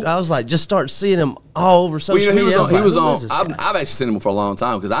 likable. dude. I was like, just start seeing him all over social Well, you know, media. he was on. Who is this guy? I've actually seen him for a long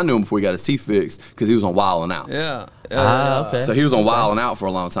time because I knew him before he got his teeth fixed because he was on Wild 'N Out. Yeah. Okay. So he was on Wild 'N Out for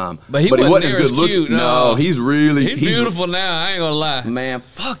a long time. But he wasn't as near as looking. cute, no. He's really He's beautiful now. I ain't gonna lie. Man,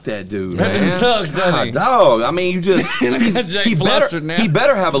 fuck that dude. That man. dude sucks, doesn't he? Dog. I mean, you just Jake he flustered now.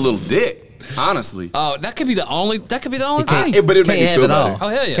 better have a little dick. Honestly. Oh, that could be the only thing. But it Can't make me have feel it better. all. Oh,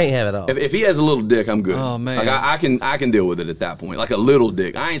 hell yeah. Can't have it all. If he has a little dick, I'm good. Oh, man. Like I can deal with it at that point. Like a little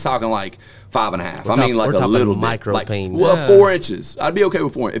dick. I ain't talking like 5.5. I mean like we're a talking little micro dick. Like, peen. well, Yeah. 4 inches. I'd be okay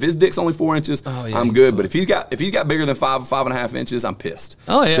with 4. If his dick's only 4 inches, yeah, I'm good. But if he's got bigger than 5.5 inches, I'm pissed.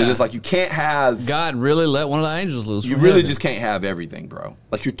 Oh, yeah. Because it's like you can't have. God really let one of the angels loose. You from really heaven. just can't have everything, bro.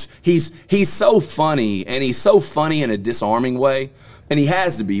 Like he's so funny, and he's so funny in a disarming way, and he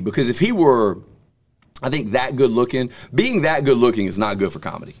has to be because if he were, I think, that good looking, being that good looking is not good for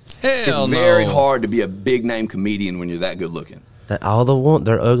comedy. Hell it's very no. hard to be a big name comedian when you're that good looking. That all they want,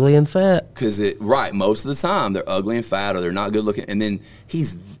 they're ugly and fat. Because most of the time they're ugly and fat or they're not good looking, and then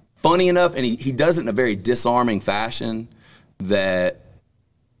he's funny enough, and he does it in a very disarming fashion that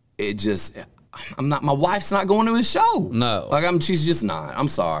it just. My wife's not going to his show. No. Like she's just not. I'm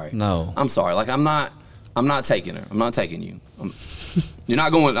sorry. No. I'm sorry. Like I'm not taking her. I'm not taking you. You're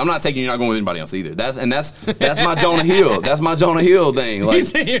not going. I'm not taking you. You're not going with anybody else either. That's my Jonah Hill. That's my Jonah Hill thing. He Like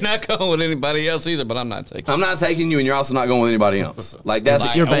said you're not going with anybody else either, but I'm not taking. I'm not taking you, and you're also not going with anybody else. Like that's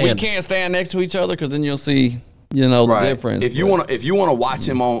Like, You're we banned. can't stand next to each other because then you'll see, the right. difference. If you want to watch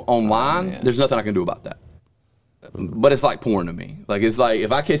him online, there's nothing I can do about that. But it's like porn to me. Like it's like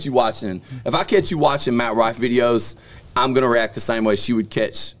if I catch you watching Matt Rife videos, I'm gonna react the same way she would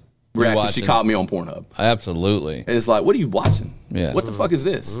react if she watching. caught me on Pornhub. Absolutely. And it's like, what are you watching? Yeah. What the fuck is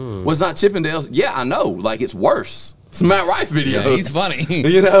this? Well, it's not Chippendales. Yeah, I know. Like it's worse. It's Matt Rife videos. Yeah, he's funny.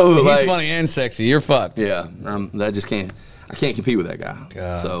 You know, he's like- funny and sexy. You're fucked. Yeah, that just can't. I can't compete with that guy.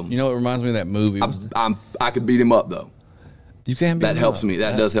 God. So You know what reminds me of that movie? I could beat him up though. You can't be That helps me.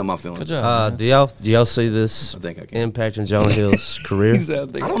 That does help my Good feelings. job. Do y'all see this I think I can. impacting Jonah Hill's career?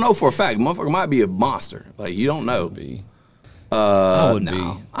 I don't know for a fact. Motherfucker might be a monster. Like you don't know. I would No,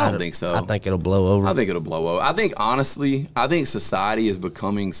 be. I don't think so. I think it'll blow over. I think it'll blow over. I think honestly, society is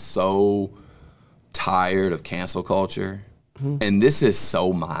becoming so tired of cancel culture, and this is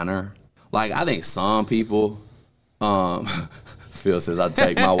so minor. Like I think some people, Phil says I'd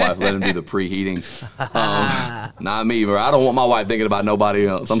take my wife, let him do the preheating. Not me, bro. I don't want my wife thinking about nobody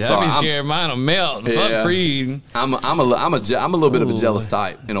else. I'm I'd sorry. be I'm- scared mine will melt. Yeah. Fuck Creed. I'm a little bit of a jealous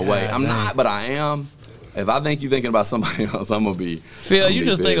type in a way. God I'm dang. not, but I am. If I think you thinking about somebody else, I'm gonna be. Phil, you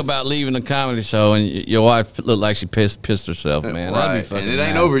just think about leaving the comedy show and your wife looked like she pissed herself, man. That'd be right, fucking and it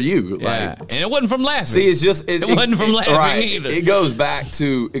ain't mad. over you. Yeah. Like, And it wasn't from laughing. see, it's just It wasn't from laughing right. either. It goes back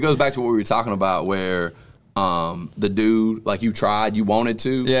to what we were talking about, where the dude, like you tried, you wanted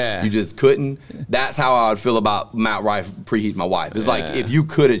to, Yeah. you just couldn't. That's how I would feel about Matt Rife preheating my wife. It's like Yeah. if you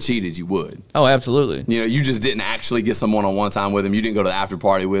could have cheated, you would. Oh, absolutely. You know, you just didn't actually get some one-on-one time with him. You didn't go to the after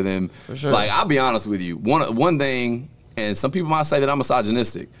party with him. For sure. Like, I'll be honest with you. One thing, and some people might say that I'm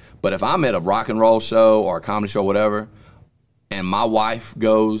misogynistic, but if I'm at a rock and roll show or a comedy show, whatever, and my wife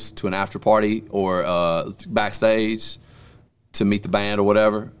goes to an after party or backstage to meet the band or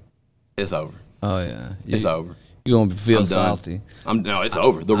whatever, it's over. Oh yeah, It's over. You're gonna feel I'm done. salty. No, it's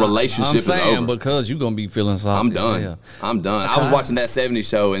over. The relationship I'm saying is over. because you're gonna be feeling salty. I'm done. Yeah. I'm done. I was watching that 70s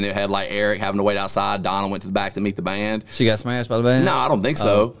show and it had like Eric having to wait outside. Donna went to the back to meet the band. She got smashed by the band? No, I don't think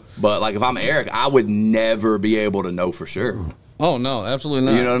so. But like if I'm Eric, I would never be able to know for sure. Oh no, absolutely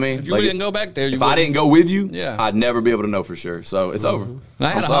not. You know what I mean? If you Like, didn't go back there, if I didn't go with you, Yeah. I'd never be able to know for sure. So it's over. I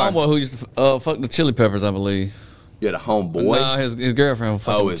had I'm a sorry. homeboy who used to fuck the Chili Peppers, I believe. You had a homeboy. No, his girlfriend was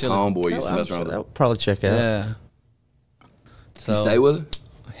fucking Oh, his Chili. homeboy used to mess around That with would probably check out. Yeah. So, You stay with her?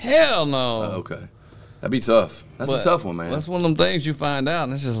 hell no. Oh, okay. That'd be tough. That's a But tough one, man. That's one of them things you find out,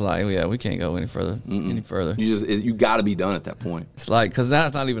 and it's just like, yeah, we can't go any further. Any further. You got to be done at that point. It's like, because now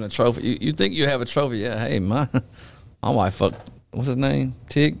it's not even a trophy. You think you have a trophy? Yeah, hey, my wife fucked, what's his name?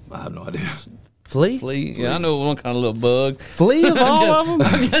 Tig? I have no idea. Flea? Flea? Yeah, I know one kind of little bug. Flea of all of them?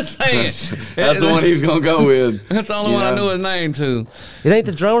 I'm just saying. That's the one he was gonna go with. That's the only You one I know? knew his name to. It ain't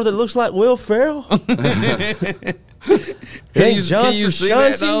the drummer that looks like Will Ferrell? It ain't John can you see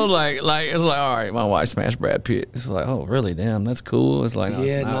that Frusciante? though? Like it's like, all right, my wife smashed Brad Pitt. It's like, oh really? Damn, that's cool. It's like, no,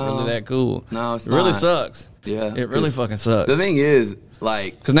 Yeah, it's not no. really that cool. No, it's it really not. sucks. Yeah, it really 'cause fucking sucks. The thing is,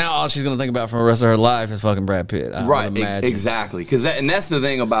 like, Because now all she's gonna think about for the rest of her life is fucking Brad Pitt. I right, would imagine. exactly. Because that's the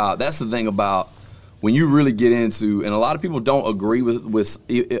thing about when you really get into, and a lot of people don't agree with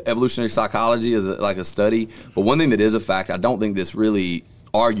evolutionary psychology as like a study, but one thing that is a fact, I don't think this really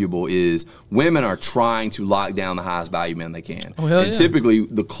arguable, is women are trying to lock down the highest value men they can. Oh, hell and yeah. typically,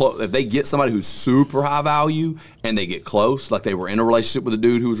 if they get somebody who's super high value and they get close, like they were in a relationship with a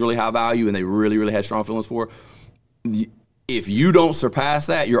dude who was really high value and they really, really had strong feelings for, if you don't surpass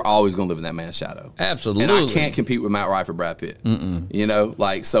that, you're always going to live in that man's shadow. Absolutely. And I can't compete with Matt Rife or Brad Pitt. You know,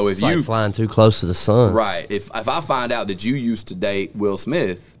 like, so if It's like you, flying too close to the sun. right, if I find out that you used to date Will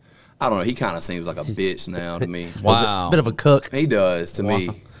Smith, I don't know, he kind of seems like a bitch now to me. Wow. Bit of a cook. He does to me.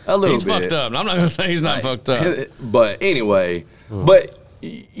 A little He's bit. fucked up. I'm not gonna say he's not fucked up. But anyway,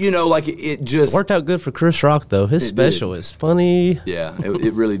 you know, like it just Worked out good for Chris Rock, though. His It special did. is funny. Yeah,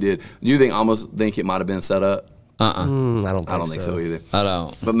 it really did. Do you almost think it might have been set up? I don't think so either. I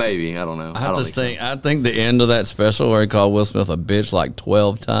don't. But maybe, I don't know. I don't just think so. think. I think the end of that special where he called Will Smith a bitch like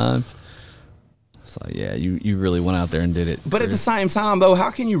 12 times. It's like, yeah, you really went out there and did it. But at the same time, though,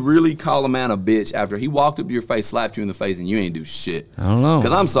 how can you really call a man a bitch after he walked up to your face, slapped you in the face, and you ain't do shit? I don't know.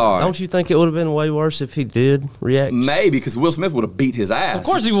 Because I'm sorry. Don't you think it would have been way worse if he did react? Maybe, because Will Smith would have beat his ass. Of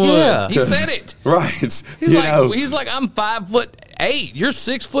course he would. Yeah. He said it. Right. He's like, I'm 5'8". You're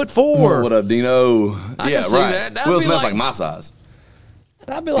 6'4". What up, Dino? I Yeah, can see right. that. That'd Will be Smith's like- like my size.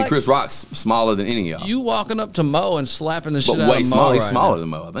 I'd be And like, Chris Rock's smaller than any of y'all. you walking up to Mo and slapping the shit But out way of Mo small. He's right smaller now. than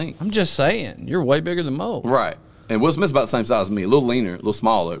Mo, I think. I'm just saying, you're way bigger than Mo. Right. And Will Smith's about the same size as me. A little leaner, a little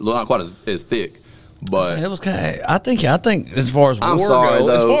smaller, not quite as thick. But It was kind of, I think as far as I'm war sorry, goes,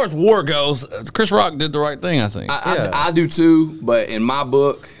 though. as far as war goes, Chris Rock did the right thing. I think I do too. But in my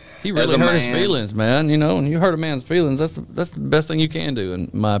book, he as really a hurt his man- feelings, man. You know, when you hurt a man's feelings, that's the best thing you can do,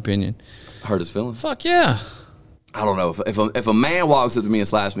 in my opinion. Hurt his feelings. Fuck yeah. I don't know. If a man walks up to me and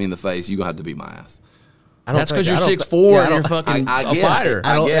slaps me in the face, you're going to have to beat my ass. That's because you're I don't 6'4" yeah, I and you're don't- fucking I a guess. fighter.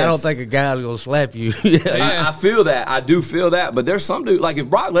 I don't guess. think a guy's going to slap you. Yeah. Yeah. I feel that. I do feel that. But there's some dude, like if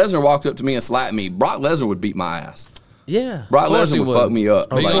Brock Lesnar walked up to me and slapped me, Brock Lesnar would beat my ass. Yeah. Brock Of course he Lesnar would would. fuck me up.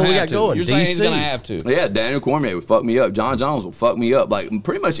 Oh, He's Like, gonna who we have got to. going? You're saying he's DC. gonna have to. Yeah, Daniel Cormier would fuck me up. John Jones would fuck me up. Like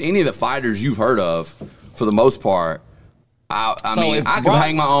pretty much any of the fighters you've heard of, for the most part. I So mean, if I could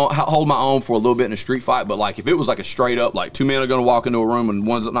Brock- hold my own for a little bit in a street fight, but like if it was like a straight up, like two men are going to walk into a room and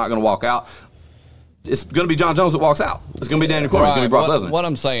one's not going to walk out, it's going to be John Jones that walks out. It's going to be Daniel Cormier. It's going to be Brock Lesnar. What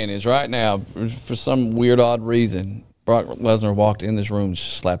I'm saying is, right now, for some weird, odd reason, Brock Lesnar walked in this room and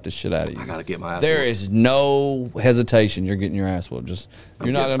slapped the shit out of you. I got to get my ass. There whooped. is no hesitation. You're getting your ass whooped.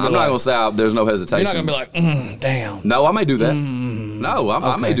 You're not gonna be I'm like, not going to say there's no hesitation. you're not gonna be like, damn. No, I may do that. No,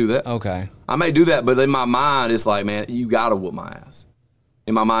 I may Okay. do that. Okay. I may do that, but in my mind, it's like, man, you got to whoop my ass.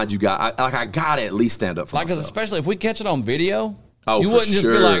 In my mind, I got to at least stand up for Like, 'cause myself. especially if we catch it on video, Oh, you for wouldn't just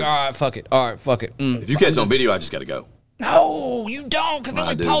be sure. like, all right, fuck it. All right, fuck it. If you catch it on video, I just got to go. No, you don't, because then I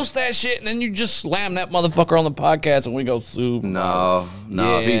we do. post that shit, and then you just slam that motherfucker on the podcast, and we go sue. No.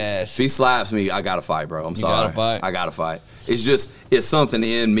 Yes. If he slaps me, I gotta fight, bro. I'm sorry. gotta fight? I gotta fight. It's something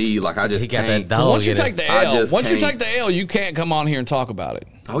in me. Like I just He got can't. that dog. Once you in it. take the I L, just once you can't. take the L, you can't come on here and talk about it.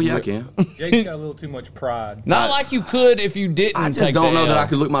 Oh yeah, I can. Jake's got a little too much pride. Not like you could if you didn't. I just take don't the know that L. I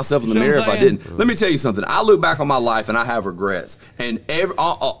could look myself in the See what mirror I'm if I saying? didn't. Let me tell you something. I look back on my life and I have regrets, and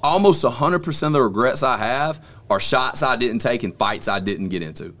almost 100% of the regrets I have are shots I didn't take and fights I didn't get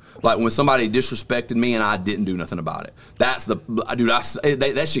into. Like when somebody disrespected me and I didn't do nothing about it. That's the dude.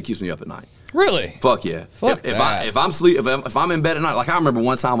 That shit keeps me up at night. Really? Fuck yeah. Fuck if that. I'm in bed at night, like I remember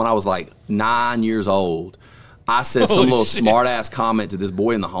one time when I was like 9 years old, I said some Holy little shit. smart ass comment to this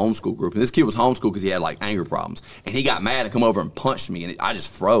boy in the homeschool group, and this kid was homeschooled because he had like anger problems, and he got mad and come over and punched me, and I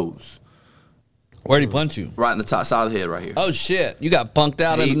just froze Where'd he punch you? right in the top side of the head right here. Oh shit! You got punked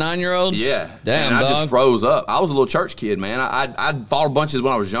out as a 9-year-old. Yeah, Damn, and I dog. just froze up. I was a little church kid, man. I fought bunches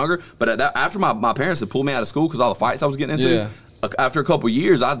when I was younger, but after my parents had pulled me out of school because all the fights I was getting into, Yeah. after a couple of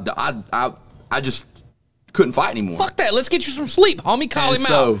years, I just couldn't fight anymore. Fuck that. Let's get you some sleep, homie. Call And him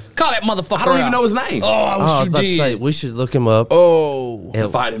so- out. Call that motherfucker I don't even out. know his name. Oh, I wish I was you about to say, did. we should look him up. Oh. Yeah,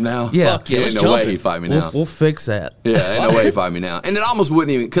 Fight him now. Yeah. Fuck yeah. Ain't Let's no jump way it. he'd fight me now. we'll fix that. Yeah, ain't no way he'd fight me now. And it almost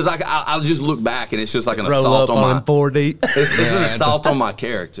wouldn't even, because I'll just look back and it's just like an Roll assault up on on my. him 4D. It's an Yeah. assault on my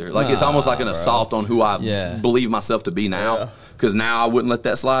character. Like it's almost like an assault on who I Yeah. believe myself to be now. Because now I wouldn't let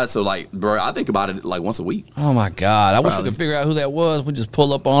that slide. So like, bro, I think about it like once a week. Oh my God! I wish we Probably. could figure out who that was. We just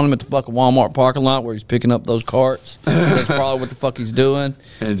pull up on him at the fucking Walmart parking lot where he's picking up those carts. That's probably what the fuck he's doing.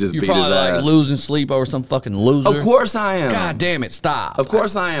 And just You're beat probably his like ass. losing sleep over some fucking loser. Of course I am. God damn it! Stop. Of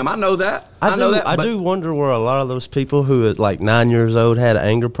course I am. I know that. I know that. I but do wonder where a lot of those people who at like 9 years old had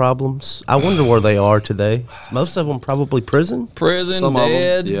anger problems. I wonder where they are today. Most of them probably prison. Prison, Some of 'em,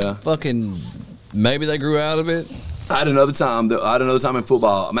 dead. yeah. Fucking. Maybe they grew out of it. I had another time. In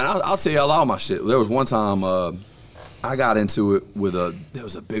football. Man, I'll tell you all my shit. There was one time I got into it with there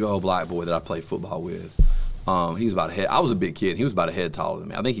was a big old black boy that I played football with. He's about a head. I was a big kid. He was about a head taller than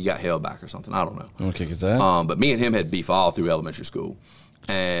me. I think he got held back or something. I don't know. You want to kick his ass? But me and him had beef all through elementary school,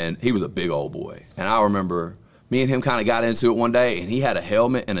 and he was a big old boy. And I remember me and him kind of got into it one day, and he had a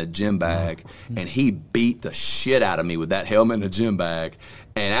helmet and a gym bag, and he beat the shit out of me with that helmet and a gym bag.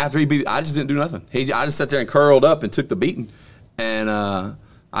 And after he beat, I just didn't do nothing. I just sat there and curled up and took the beating, and I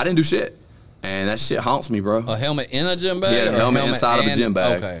didn't do shit. And that shit haunts me, bro. A helmet in a gym bag? He had a or helmet inside of a and- gym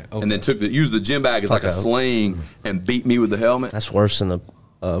bag, Okay. and then used the gym bag as like a sling and beat me with the helmet. That's worse than a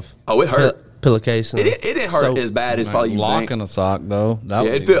Oh, it hurt. pillowcase. And It didn't hurt as bad as probably you lock think. in a sock though. That Yeah,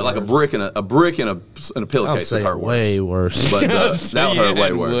 would it be felt like a worse. brick in a I'd pillowcase. say It hurt way worse. worse. But that Yeah, hurt way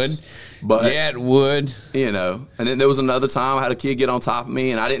it worse. would. But Yeah, it would. you know, and then there was another time I had a kid get on top of me,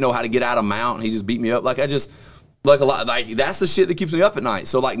 and I didn't know how to get out of mount, and he just beat me up. Like that's the shit that keeps me up at night.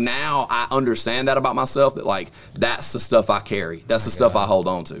 So like now I understand that about myself, that like that's the stuff I carry. That's the stuff I hold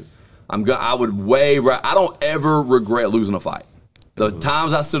on to. I don't ever regret losing a fight. The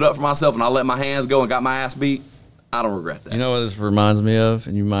times I stood up for myself and I let my hands go and got my ass beat, I don't regret that. You know what this reminds me of,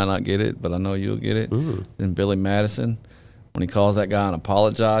 and you might not get it, but I know you'll get it. Then Billy Madison, when he calls that guy and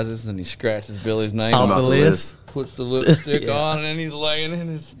apologizes, then he scratches Billy's name Off off, the list. puts the lipstick on, and then he's laying on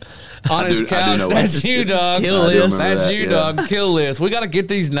his I do couch. know That's what- you, it's dog. kill I do list. remember That's that, you, yeah. dog. Kill list. We got to get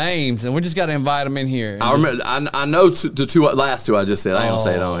these names, and we just got to invite them in here. I remember. I know the last two I just said. I ain't gonna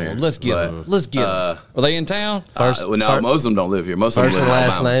say it on here. Let's get But, them. Let's get them. Are they in town? well, no, most of them don't live here. Most of them First live and in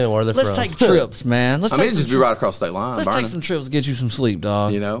last Alabama. name and where they're Let's from. take trips, man. Let's I mean, take it'd some just be right across state line. Let's burning. take some trips, get you some sleep,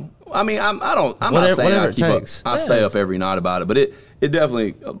 dog. You know, I mean, I'm not Whatever- saying I whatever it keep takes. up. I stay up every night about it, but it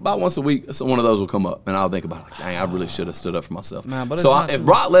definitely about once a week, one of those will come up, and I'll think about like, dang, I really should have stood up for myself. Man, but it's so not if too-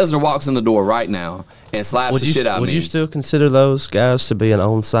 Brock Lesnar walks in the door right now and slaps Would the you shit out of would me, you still consider those guys to be an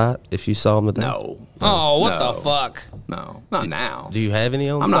on site if you saw them today? no, Oh, what No. the fuck? no, not now. Do you have any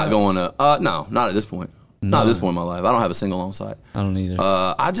on? I'm not going to. No, not at this point. Not at this point in my life. I don't have a single on site. I don't either.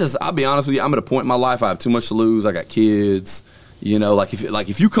 I'll be honest with you. I'm at a point in my life. I have too much to lose. I got kids. You know,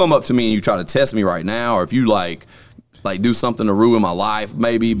 if you come up to me and you try to test me right now, or if you like do something to ruin my life,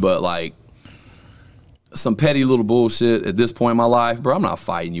 maybe. But like some petty little bullshit at this point in my life, bro, I'm not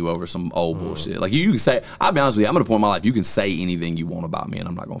fighting you over some old bullshit. Like you can say, I'll be honest with you. I'm at a point in my life. You can say anything you want about me, and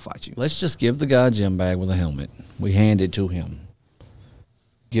I'm not gonna fight you. Let's just give the guy a gym bag with a helmet. We hand it to him.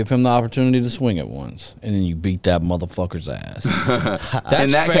 Give him the opportunity to swing it once, and then you beat that motherfucker's ass. That's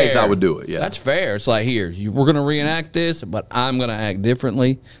In that case, fair. I would do it, yeah. That's fair. It's like, here, we're going to reenact this, but I'm going to act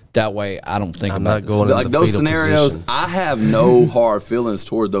differently. That way, I don't think I'm about not going this. in Like the those fetal scenarios, position. I have no hard feelings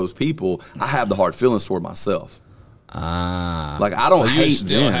toward those people. I have the hard feelings toward myself. Like I don't So you hate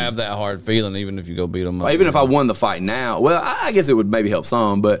still them. have that hard feeling, even if you go beat them up. Even if I won the fight now, well, I guess it would maybe help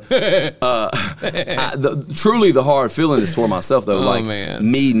some. But truly, the hard feeling is toward myself, though. Oh, like man.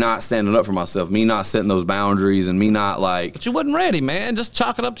 me not standing up for myself, me not setting those boundaries, and me not like But you wasn't ready, man. Just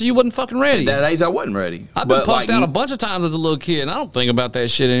chalk it up to you wasn't fucking ready. at that age I wasn't ready. I've been But, punked like, out a bunch of times as a little kid, and I don't think about that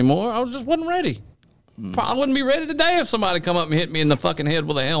shit anymore. I just wasn't ready. Probably wouldn't be ready today if somebody come up and hit me in the fucking head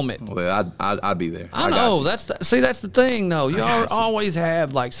with a helmet. Well, I'd be there. I got know. you. That's the thing, though. You got you. always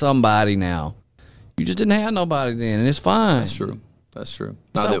have like somebody now. You just didn't have nobody then, and it's fine. That's true. That's true.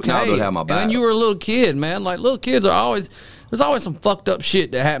 It's Now, okay. now they'll have my back. And then you were a little kid, man. Like little kids are always. There's always some fucked up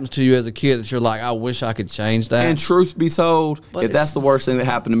shit that happens to you as a kid that you're like, I wish I could change that. And truth be told, But if that's the worst thing that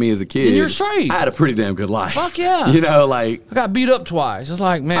happened to me as a kid, Then you're straight. I had a pretty damn good life. Fuck yeah. You know, like, I got beat up twice. It's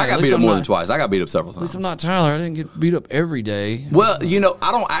like, man, I got at least beat up I'm more not- than twice. I got beat up several At least times. I'm not Tyler. I didn't get beat up every day. Well, you know,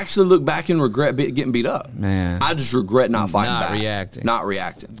 I don't actually look back and regret getting beat up. Man. I just regret not fighting Not back. reacting. Not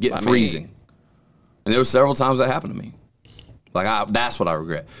reacting. Getting I mean- freezing. And there were several times that happened to me. Like, that's what I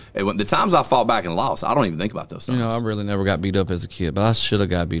regret. The times I fought back and lost, I don't even think about those times. You know, I really never got beat up as a kid, but I should have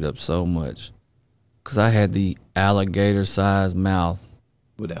got beat up so much because I had the alligator-sized mouth.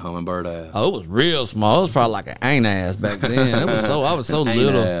 With that hummingbird ass. Oh, it was real small. It was probably like an ain't ass back then. I was so Ain't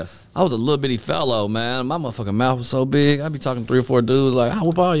little. ass. I was a little bitty fellow, man. My motherfucking mouth was so big. I'd be talking 3 or 4 dudes like, I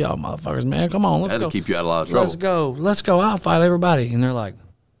whoop all y'all motherfuckers, man. Come on, let's That'll go. keep you out of a lot of trouble. Let's go. I'll fight everybody. And they're like,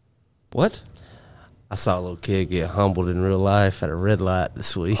 what? I saw a little kid get humbled in real life at a red light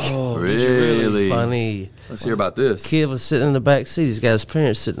this week. Oh, Really? Funny. Let's hear about this. Kid was sitting in the back seat. He's got his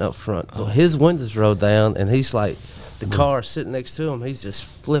parents sitting up front. Well, his windows rolled down, and he's like, the car sitting next to him. He's just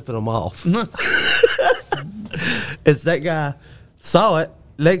flipping them off. It's that guy saw it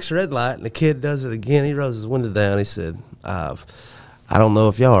next red light, and the kid does it again. He rolls his window down. He said, "I don't know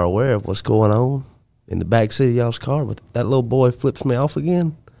if y'all are aware of what's going on in the back seat of y'all's car, but if that little boy flips me off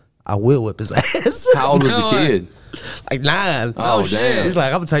again, I will whip his ass." How old was the No, kid? Like 9. Oh, damn. He's like,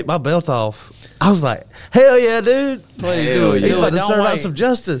 I'm gonna take my belt off. I was like, hell yeah, dude. Please Hell do it. yeah. He's Do about it. to Don't serve out wait. some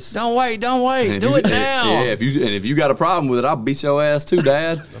justice. Don't wait. And Do if it you- now. Yeah, if you got a problem with it, I'll beat your ass too,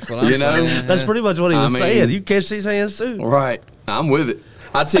 Dad. That's what I'm saying. That's pretty much what he I was mean- saying. You catch these hands too. Right. I'm with it.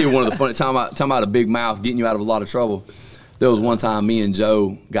 I tell you one of the funny talking about a big mouth getting you out of a lot of trouble. There was one time me and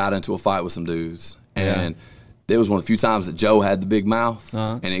Joe got into a fight with some dudes, and there was one of the few times that Joe had the big mouth,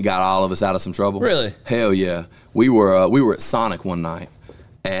 and it got all of us out of some trouble. Really? Hell yeah. We were at Sonic one night,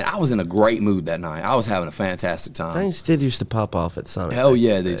 and I was in a great mood that night. I was having a fantastic time. Things did used to pop off at Sonic. Hell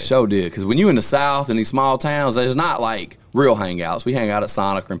yeah, they sure did. Because when you in the South in these small towns, there's not like real hangouts. We hang out at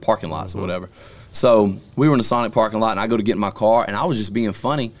Sonic or in parking lots or whatever. So we were in the Sonic parking lot, and I go to get in my car, and I was just being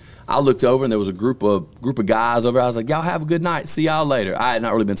funny. I looked over, and there was a group of guys over. I was like, y'all have a good night. See y'all later. I had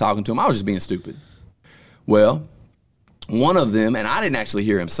not really been talking to them. I was just being stupid. Well, one of them, and I didn't actually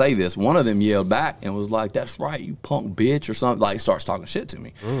hear him say this, one of them yelled back and was like, "That's right, you punk bitch," or something, like starts talking shit to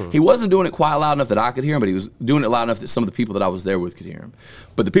me. He wasn't doing it quite loud enough that I could hear him, but he was doing it loud enough that some of the people that I was there with could hear him.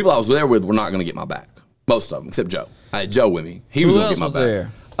 But the people I was there with were not going to get my back. Most of them, except Joe. I had Joe with me. He was Who going to else get my was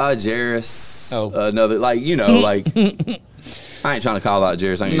back. there? Jairus, Oh. another, like, you know, like, I ain't trying to call out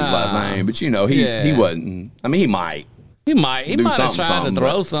Jairus, I ain't his Nah. last name, but you know, he Yeah. wasn't, I mean, he might. He might do have something, tried to but-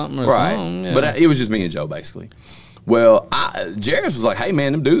 throw something or right. something. Yeah. But it was just me and Joe, basically. Well, Jairus was like, "Hey,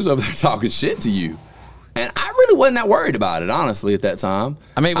 man, them dudes over there talking shit to you." And I really wasn't that worried about it, honestly, at that time.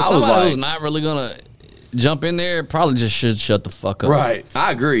 I mean, but was somebody like, who's not really gonna jump in there probably just should shut the fuck up. right,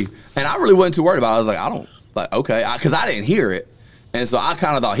 I agree. And I really wasn't too worried about it. I was like, I don't, like, okay, because I didn't hear it. And so I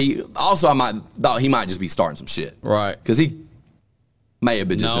kind of thought he might just be starting some shit. Right. Because he may have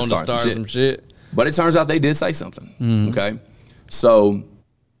been just Known been to starting start some shit. But it turns out they did say something. Okay. So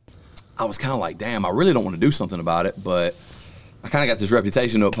I was kind of like, damn, I really don't want to do something about it, but I kind of got this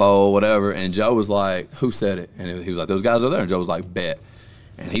reputation to uphold, whatever. And Joe was like, "Who said it?" And he was like, "Those guys over there." And Joe was like, "Bet."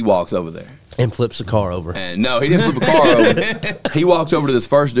 And he walks over there. And flips the car over. And no, he didn't flip a car over. He walked over to this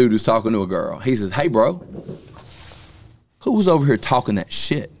first dude who's talking to a girl. He says, "Hey, bro, who was over here talking that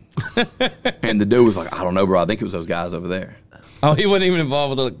shit?" And the dude was like, "I don't know, bro. I think it was those guys over there." Oh, he wasn't even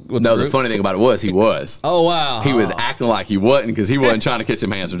involved with No, the the group? funny thing about it was he was. Oh wow. He was acting like he wasn't because he wasn't trying to catch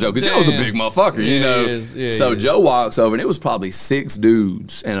him hands from Joe. Because Joe's a Damn. big motherfucker, you Yeah, know. he is. Yeah, So he is. Joe walks over, and it was probably 6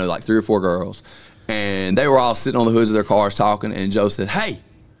 dudes and like 3 or 4 girls. And they were all sitting on the hoods of their cars talking. And Joe said, "Hey,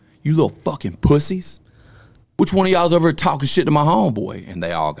 you little fucking pussies. Which one of y'all's over here talking shit to my homeboy?" And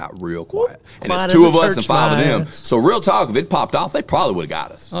they all got real quiet. And Quiet it's as 2 a of us and church 5 of them. mouse. So real talk, if it popped off, they probably would have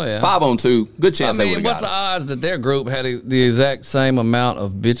got us. Oh, yeah. 5 on 2, good I chance they would mean, have what's got the us. odds that their group had the exact same amount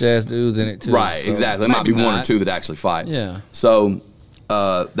of bitch ass dudes in it too? Right, So, exactly. It might be maybe 1 or not. 2 that actually fight. Yeah. So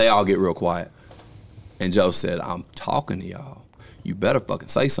they all get real quiet. And Joe said, "I'm talking to y'all. You better fucking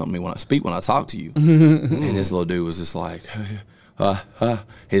say something to me when I talk to you." And this little dude was just like,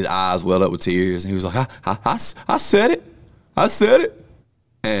 his eyes welled up with tears. And he was like, I said it. I said it.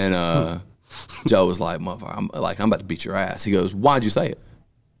 And Joe was like, "Motherfucker, I'm about to beat your ass." He goes, "Why'd you say it?"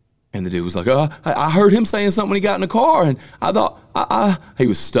 And the dude was like, I heard him saying something when he got in the car, and I thought, he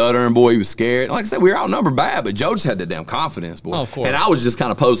was stuttering, boy, he was scared. Like I said, we were outnumbered bad, but Joe just had that damn confidence, boy. Oh, of course. And I was just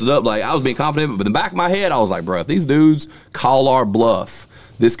kind of posted up, like I was being confident, but in the back of my head, I was like, bro, if these dudes call our bluff,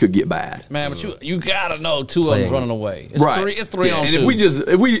 this could get bad. Man, but you gotta know two of them's running away. It's Right. It's three Yeah, on and two.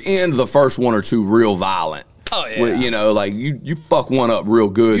 if we end the first one or two real violent, Oh, yeah. you know, like you fuck one up real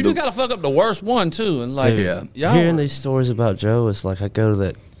good. you just gotta fuck up the worst one too, and like, Yeah. y'all Hearing these stories about Joe, it's like I go to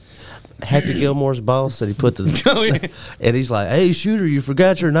that Happy Gilmore's boss that he put the, Oh, yeah. and he's like, "Hey, shooter, you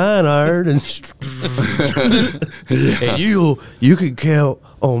forgot your 9 iron, and, and you can count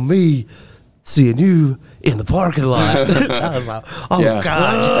on me seeing you in the parking lot." I was like, "Oh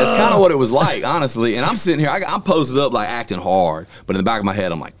God!" That's kind of what it was like, honestly. And I'm sitting here, I'm posted up like acting hard, but in the back of my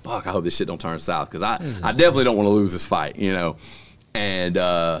head, I'm like, "Fuck! I hope this shit don't turn south because I definitely don't want to lose this fight," you know. And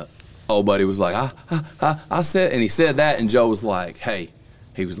old buddy was like, I said, and he said that, and Joe was like, "Hey."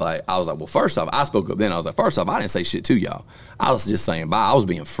 He was like, I was like, well, first off, I spoke up then. I was like, first off, I didn't say shit to y'all. I was just saying bye. I was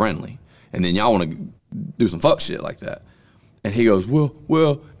being friendly. And then y'all want to do some fuck shit like that. And he goes,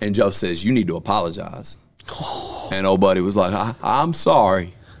 well, and Joe says, you need to apologize. And old buddy was like, I'm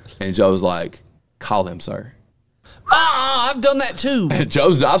sorry. And Joe's like, call him, sir. I've done that too. And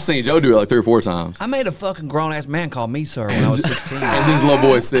I've seen Joe do it like 3 or 4 times. I made a fucking grown ass man call me sir when I was 16. And this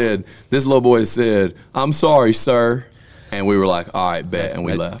little boy said, I'm sorry, sir. And we were like, all right, bet, and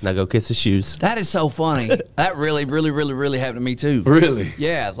we left. Now go kiss his shoes. That is so funny. That really, really, really, really happened to me too. Really?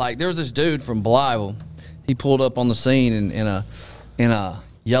 Yeah, like there was this dude from Blytheville. He pulled up on the scene in a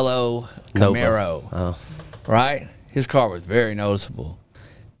yellow Camaro. Oh. Right? His car was very noticeable.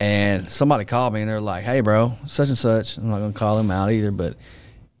 And somebody called me and they're like, "Hey bro, such and such." I'm not gonna call him out either, but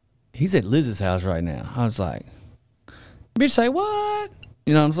he's at Liz's house right now. I was like, bitch, say what?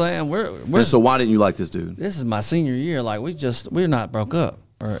 You know what I'm saying? We're And so why didn't you like this dude? this is my senior year. Like we're not broke up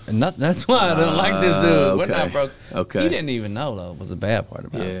or nothing. That's why I don't like this dude. We're okay. not broke. Okay. He didn't even know though. Was the bad part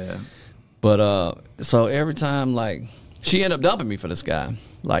about it. Yeah. But so every time like she ended up dumping me for this guy.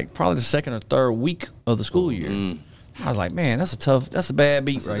 Like probably the second or third week of the school year. I was like, man, that's a bad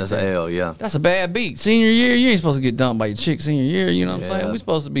beat right That's there. an L, yeah. That's a bad beat. Senior year, you ain't supposed to get dumped by your chick senior year. You know what I'm saying? We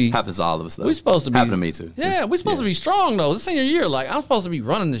supposed to be. Happens to all of us, though. We supposed to be. Happened to me, too. Yeah, we supposed to be strong, though. It's senior year. Like, I'm supposed to be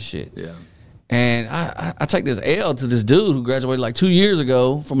running this shit. Yeah. And I take this L to this dude who graduated like 2 years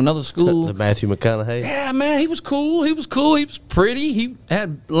ago from another school. The Matthew McConaughey. Yeah, man, he was cool. He was pretty. He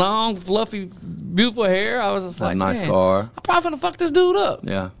had long, fluffy, beautiful hair. I was just like, nice man, car. I'm probably finna fuck this dude up.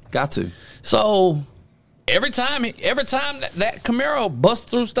 Yeah. Got to. So every time that Camaro busts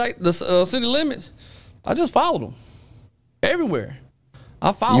through the city limits, I just followed him everywhere.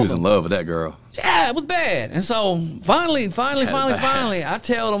 I followed him. You was in love with that girl. Yeah, it was bad. And so finally, I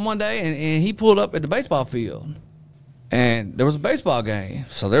tell him one day, and he pulled up at the baseball field, and there was a baseball game,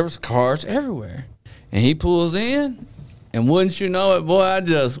 so there was cars everywhere, and he pulls in, and wouldn't you know it, boy, I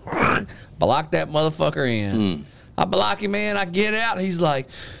just blocked that motherfucker in. I block him in. I get out. He's like,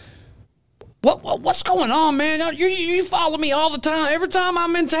 What's going on, man? You follow me all the time. Every time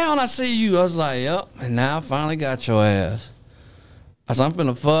I'm in town, I see you. I was like, yep. And now I finally got your ass. I said, I'm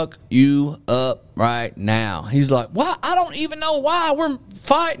finna fuck you up right now. He's like, what? I don't even know why we're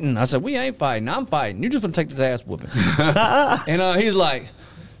fighting. I said, we ain't fighting. I'm fighting. You're just finna take this ass whooping. And he's like,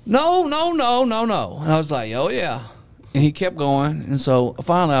 no. And I was like, oh, yeah. And he kept going. And so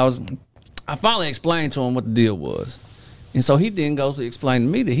finally, I finally explained to him what the deal was. And so he then goes to explain to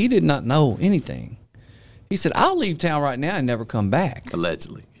me that he did not know anything. He said, I'll leave town right now and never come back.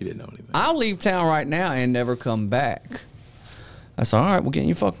 Allegedly. He didn't know anything. I'll leave town right now and never come back. I said, all right, we'll get in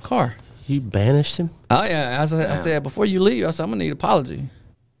your fucking car. You banished him? Oh, yeah. I said, before you leave, I said, I'm going to need an apology.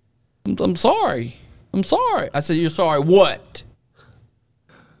 I'm sorry. I said, you're sorry what?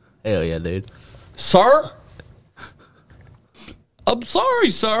 Hell yeah, dude. Sir? I'm sorry,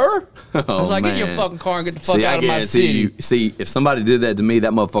 sir. I was like, get in your man. fucking car and get the fuck out of my city. See, if somebody did that to me,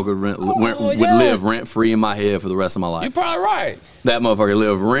 that motherfucker would yeah. live rent-free in my head for the rest of my life. You're probably right. That motherfucker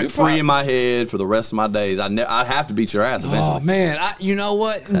live rent-free probably- in my head for the rest of my days. I'd have to beat your ass eventually. Oh, man. You know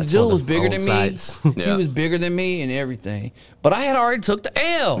what? That's Dude one was of bigger old than sites. me. Yeah. He was bigger than me and everything. But I had already took the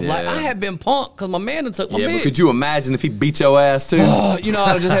L. Like, Yeah. I had been punked because my man done took my Yeah, but bitch. could you imagine if he beat your ass too? You know,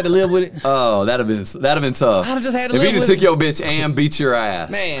 I just had to live with it. Oh, that'd have been tough. I'd have just had to if live he with took it. your bitch and beat your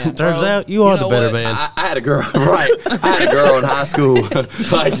ass. Man, Turns bro, out you are the know better what? man. I had a girl, right? I had a girl in high school.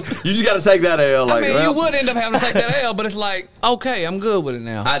 Like, you just got to take that L. Like, I mean, well, you would end up having to take that L, but it's like, okay, I'm good with it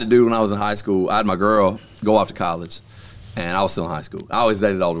now. I had to do when I was in high school. I had my girl go off to college, and I was still in high school. I always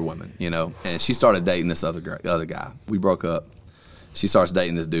dated older women, you know. And she started dating this other guy. We broke up. She starts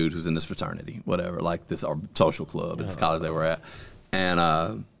dating this dude who's in this fraternity, whatever, like this our social club at this college they were at. And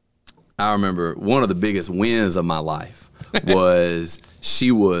I remember one of the biggest wins of my life was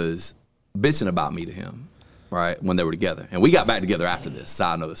she was bitching about me to him, right, when they were together. And we got back together after this.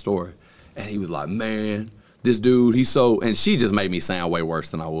 Side note of the story. And he was like, man, this dude, he's so, and she just made me sound way worse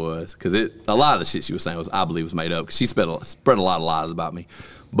than I was, because a lot of the shit she was saying was, I believe, was made up. 'Cause she spread a lot of lies about me.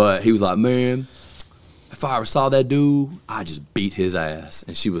 But he was like, man, if I ever saw that dude, I'd just beat his ass.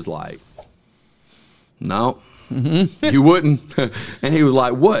 And she was like, no, you wouldn't. And he was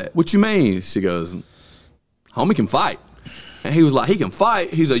like, what? What you mean? She goes, homie can fight. And he was like, he can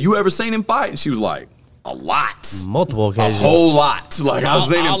fight? He's like, you ever seen him fight? And she was like, a lot. Multiple occasions. A whole lot. Like, I've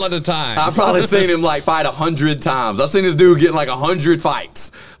seen him all of the time. I've probably seen him like fight 100 times. I've seen this dude get like 100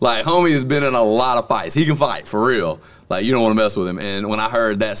 fights. Like, homie has been in a lot of fights. He can fight for real. Like, you don't want to mess with him. And when I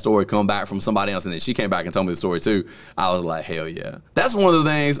heard that story come back from somebody else, and then she came back and told me the story too, I was like, hell yeah. That's one of the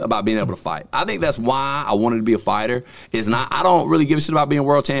things about being able to fight. I think that's why I wanted to be a fighter. I don't really give a shit about being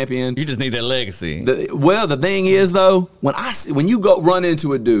world champion. You just need that legacy. The thing is though, when you go run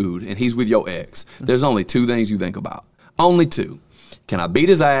into a dude and he's with your ex, there's only two things you think about. Only two. Can I beat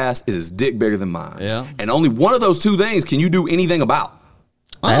his ass? Is his dick bigger than mine? Yeah. And only one of those two things can you do anything about.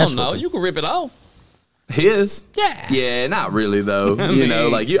 I don't know. You can rip it off. His? Yeah. Yeah, not really though. You know,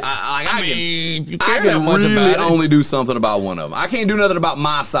 like I can much really about it. only do something about one of them. I can't do nothing about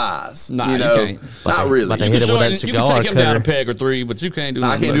my size. Nah, you know? you can't. Not really. But they You hit can, it with that you cigar can take him down a cutter. peg or three, but you can't do I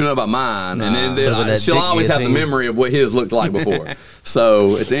nothing. can't do nothing about mine. Nah. And then Look at that she'll dick always have the guillotine. memory of what his looked like before.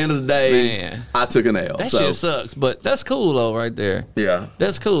 So at the end of the day, Man. I took an L. That so shit sucks, but that's cool though, right there. yeah.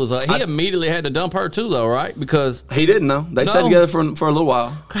 That's cool. So he immediately had to dump her too, though, right? Because He didn't know. They sat No. together for a little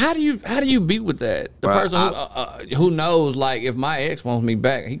while. how do you beat with that? The Right, person who knows, like, if my ex wants me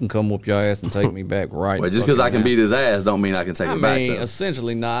back, he can come whoop your ass and take me back right. Well, just because I fucking can now. beat his ass don't mean I can take I it back. mean, Though.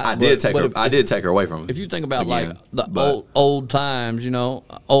 essentially not. I did take her. If, I did take her away from him. If you think about again, like the but- old times, you know,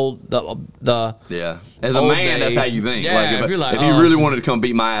 the Yeah. As a old man, that's days. how you think. Yeah, like if you're like, if he oh, really she- wanted to come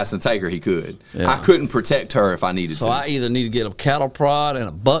beat my ass and take her, he could. Yeah. I couldn't protect her if I needed So to. I either need to get a cattle prod and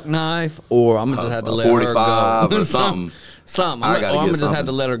a buck knife, or I'm gonna just have to a let her 45 go. or something. Something. I I'm gotta gonna get just have something.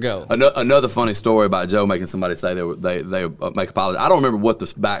 to let her go. Another funny story about Joe making somebody say they make apology. I don't remember what the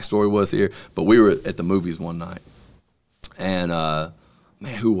backstory was here, but we were at the movies one night, and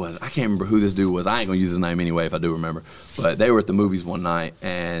man, who was it? I can't remember who this dude was. I ain't gonna use his name anyway if I do remember. But they were at the movies one night,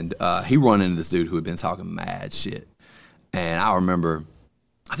 and he run into this dude who had been talking mad shit, and I remember,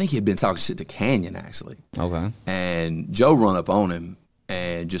 I think he had been talking shit to Canyon actually. Okay. And Joe run up on him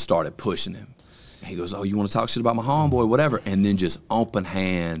and just started pushing him. And he goes, oh, you want to talk shit about my homeboy, whatever. And then just open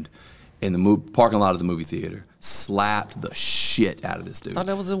hand in the parking lot of the movie theater, slapped the shit out of this dude. I thought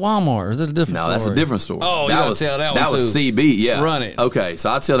that was at Walmart. Or is it a different No, story? that's a different story. Oh, you that gotta was, tell that one That was too. CB, yeah. Run it. Okay, so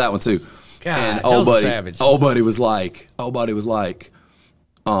I'll tell that one too. God, and Joe's a savage. old buddy was like, I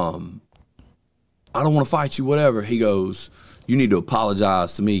don't want to fight you, whatever. He goes, you need to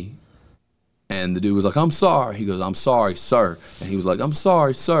apologize to me. And the dude was like, I'm sorry. He goes, I'm sorry, sir. And he was like, I'm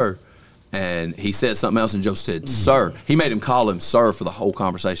sorry, sir. And he said something else, and Joe said, sir. He made him call him sir for the whole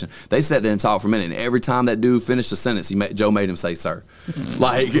conversation. They sat there and talked for a minute, and every time that dude finished a sentence, Joe made him say sir.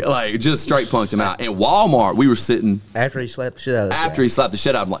 like just straight punked him out. In Walmart, we were sitting After he slapped the shit out of that after he slapped the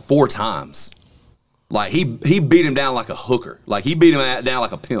shit out of him like 4 times. Like he beat him down like a hooker. Like he beat him down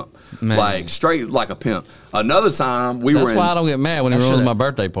like a pimp. Man. Like straight like a pimp. Another time we That's were in. why I don't get mad when he ruins my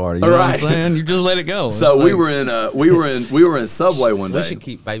birthday party. You know Right. what I'm saying? You just let it go. So It's we like- were in Subway one We day. should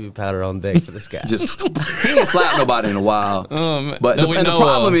keep baby powder on deck for this guy. Just he ain't slapped nobody in a while. But that we the know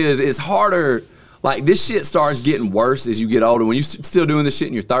problem of. is it's harder. Like this shit starts getting worse as you get older. When you still doing this shit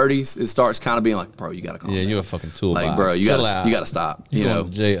in your 30s, it starts kind of being like, bro, you gotta calm Yeah, down. you're a fucking toolbox. Like, bro, you Chill out. gotta stop. You're You going know, to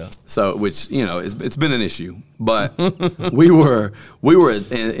jail. So, which you know, it's been an issue. But we were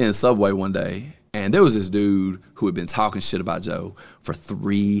in Subway one day, and there was this dude who had been talking shit about Joe for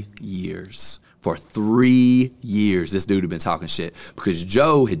 3 years. For 3 years, this dude had been talking shit because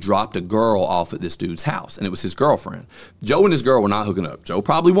Joe had dropped a girl off at this dude's house, and it was his girlfriend. Joe and his girl were not hooking up. Joe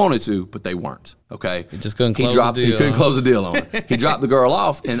probably wanted to, but they weren't. Okay, He just couldn't close the He deal, couldn't huh? close the deal on her. He dropped the girl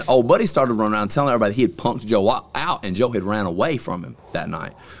off, and old buddy started running around telling everybody he had punked Joe out, and Joe had ran away from him that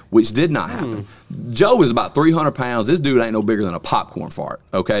night, which did not happen. Joe is about 300 pounds. This dude ain't no bigger than a popcorn fart.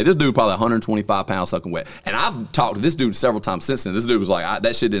 Okay, this dude probably 125 pounds soaking wet. And I've talked to this dude several times since then. This dude was like,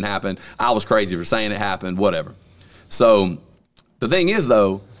 that shit didn't happen. I was crazy for saying it happened. Whatever. So the thing is,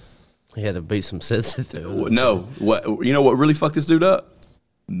 though, He had to beat some sense into it. no, you know what really fucked this dude up?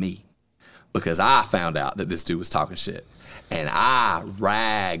 Me. Because I found out that this dude was talking shit. And I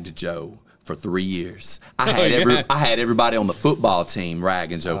ragged Joe for 3 years. I had everybody on the football team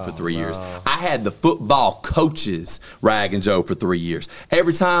ragging Joe for 3 years. I had the football coaches ragging Joe for 3 years.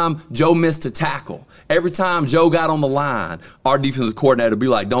 Every time Joe missed a tackle, every time Joe got on the line, our defensive coordinator would be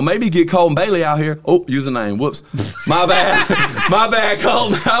like, don't make me get Colton Bailey out here. Oh, username, whoops. My bad. My bad,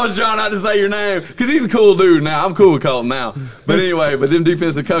 Colton. I was trying not to say your name because he's a cool dude now. I'm cool with Colton now. But anyway, but them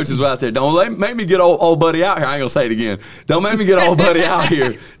defensive coaches were out there. Don't make me get old buddy out here. I ain't gonna say it again. Don't make me get old buddy out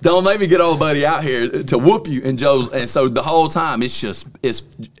here. Don't make me get old buddy out here to whoop you. And Joe's, and so the whole time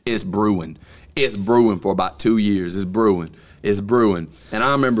it's brewing. It's brewing for about 2 years. It's brewing. And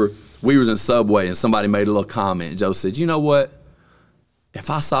I remember we was in Subway and somebody made a little comment. And Joe said, "You know what? If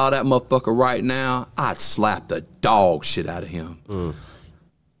I saw that motherfucker right now, I'd slap the dog shit out of him."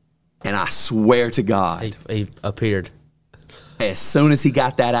 And I swear to God, He appeared. as soon as he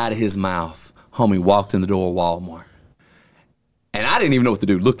got that out of his mouth, homie walked in the door of Walmart. And I didn't even know what the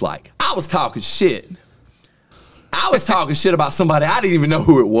dude looked like. I was talking shit. I was talking shit about somebody I didn't even know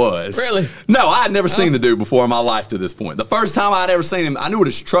who it was. Really? No, I had never seen the dude before in my life to this point. The first time I'd ever seen him, I knew what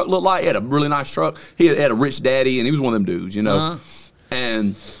his truck looked like. He had a really nice truck. He had a rich daddy, and he was one of them dudes, you know.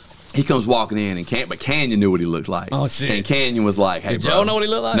 And he comes walking in, but Canyon knew what he looked like. Oh, shit. And Canyon was like, "Hey, Did bro." Joe know what he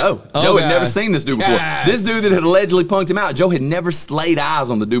looked like? No. Oh, Joe had God. never seen this dude before. God. This dude that had allegedly punked him out, Joe had never laid eyes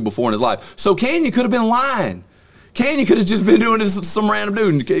on the dude before in his life. So Canyon could have been lying. Canyon could have just been doing this to some random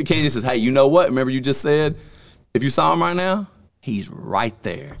dude. And Canyon says, "Hey, you know what? Remember you just said, if you saw him right now, he's right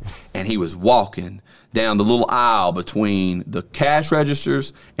there." And he was walking down the little aisle between the cash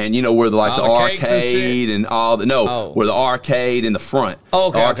registers and you know where the cakes and arcade shit? and all the where the arcade in the front,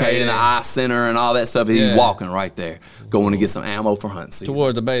 Okay, the arcade okay, in the yeah. eye center and all that stuff. He's Yeah. walking right there, going to get some ammo for hunting season.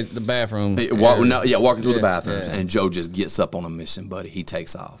 Toward the bathroom. Walking through the Yeah, bathrooms, yeah. and Joe just gets up on a mission, buddy. He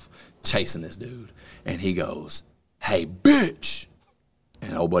takes off, chasing this dude, and he goes, "Hey, bitch!"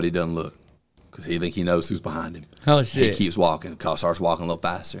 And old buddy doesn't look because he think he knows who's behind him. Oh, shit. He keeps walking, starts walking a little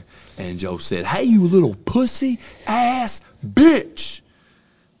faster, and Joe said, "Hey, you little pussy ass bitch!"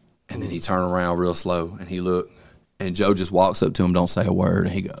 And then he turned around real slow, and he looked, and Joe just walks up to him, don't say a word,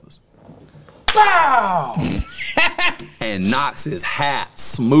 and he goes, "Bow!" and knocks his hat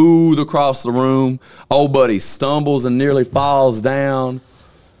smooth across the room. Old buddy stumbles and nearly falls down.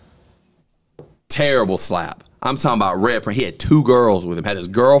 Terrible slap. I'm talking about red print. He had 2 girls with him. Had his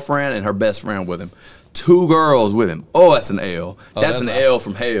girlfriend and her best friend with him. 2 girls with him. Oh, that's an L. That's an L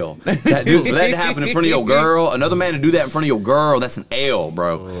from hell. For that to happen in front of your girl, another man to do that in front of your girl, that's an L,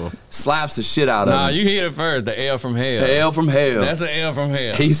 bro. Slaps the shit out of Nah, him. you hit it first. The L from hell. L from hell. That's an L from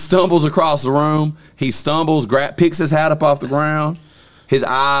hell. He stumbles across the room. He stumbles, picks his hat up off the ground. His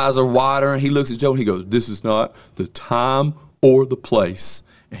eyes are watering. He looks at Joe and he goes, "This is not the time or the place."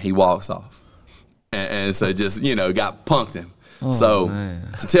 And he walks off. And so just, got punked him.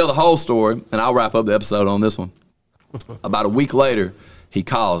 To tell the whole story, and I'll wrap up the episode on this one. About a week later, he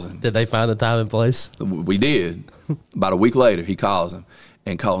calls him. Did they find the time and place? We did. About a week later, he calls him.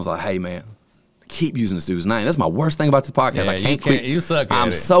 And Colton's like, "Hey, man, keep using this dude's name. That's my worst thing about this podcast. Yeah, I can't you quit. you suck at I'm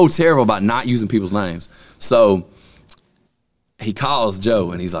it. so terrible about not using people's names." So he calls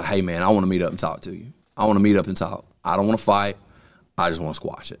Joe, and he's like, "Hey, man, I want to meet up and talk to you. I want to meet up and talk. I don't want to fight. I just want to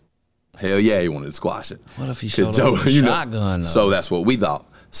squash it." Hell yeah, he wanted to squash it. What if he 'Cause showed up with a shotgun, though? So that's what we thought.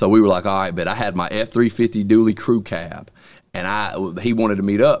 So we were like, all right, but I had my F-350 dually crew cab, and he wanted to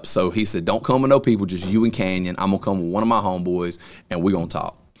meet up. So he said, "Don't come with no people, just you and Canyon. I'm going to come with one of my homeboys, and we're going to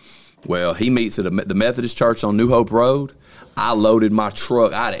talk." Well, he meets at the Methodist Church on New Hope Road. I loaded my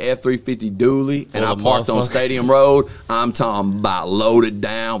truck. I had an F-350 dually, and I of parked on motherfuckers. Stadium Road. I'm talking about loaded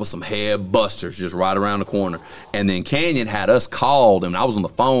down with some head busters just right around the corner. And then Canyon had us called, and I was on the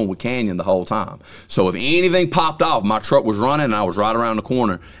phone with Canyon the whole time. So if anything popped off, my truck was running, and I was right around the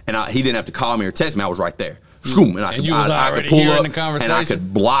corner, and he didn't have to call me or text me. I was right there. Shoom, and I could, you was I already could pull hearing up, the conversation? and I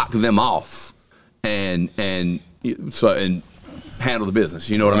could block them off, and handle the business.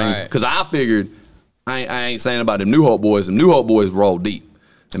 You know what I mean? Right. Because I figured, I ain't saying about them New Hope boys. Them New Hope boys roll deep.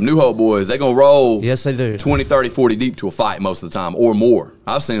 Them New Hope boys, they going to roll Yes, they do. 20, 30, 40 deep to a fight most of the time or more.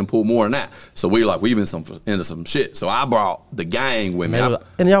 I've seen them pull more than that. So we were like, we've been into some shit. So I brought the gang with me.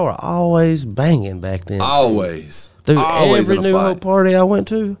 And y'all were always banging back then. Always. Dude, Always every in a New fight. Hope party I went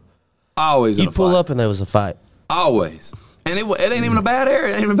to, Always in a you'd pull fight. up and there was a fight. Always. And it ain't even a bad area.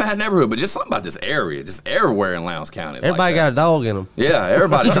 It ain't even a bad neighborhood. But just something about this area. Just everywhere in Lowndes County. is Everybody like that. got a dog in them. Yeah,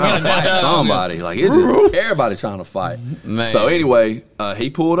 everybody trying to fight somebody. Like, it's just everybody trying to fight. Man. So anyway, he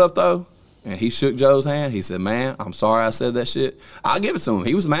pulled up though, and he shook Joe's hand. He said, "Man, I'm sorry I said that shit." I'll give it to him.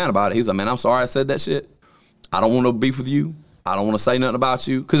 He was mad about it. He was like, "Man, I'm sorry I said that shit. I don't want no beef with you. I don't want to say nothing about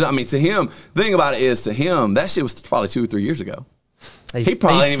you." Because, I mean, to him, the thing about it is, to him, that shit was probably 2 or 3 years ago. He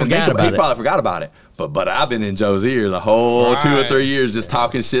probably ain't even think about it. He probably forgot about it. But I've been in Joe's ear the whole 2 or 3 years just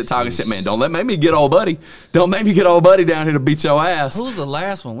talking shit. Man, don't make me get old buddy. Don't make me get old buddy down here to beat your ass. Who's the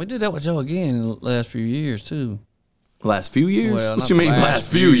last one? We did that with Joe again in the last few years, too. Last few years? Well, What not you the mean last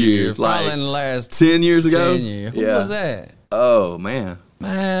few years? Probably Like in the last 10 years ago? 10 years. Who Yeah. was that? Oh man.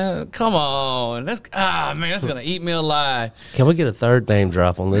 Man, come on. That's gonna eat me alive. Can we get a third name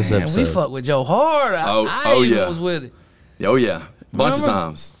drop on this Man, episode? we fuck with Joe hard. I even yeah. was with it. Oh yeah. Bunch of Remember?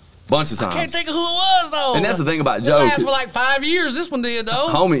 times. Bunch of times. Can't think of who it was though. And that's the thing about It Joe. lasted for like 5 years. This one did though.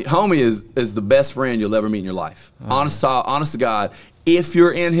 Homie is the best friend you'll ever meet in your life. Honest to God, if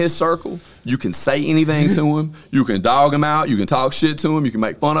you're in his circle, you can say anything to him. You can dog him out. You can talk shit to him. You can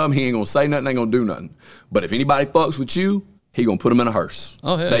make fun of him. He ain't gonna say nothing. Ain't gonna do nothing. But if anybody fucks with you, he gonna put him in a hearse.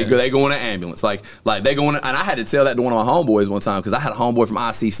 Oh, hell They yeah. go in an ambulance. Like they go in. And I had to tell that to one of my homeboys one time because I had a homeboy from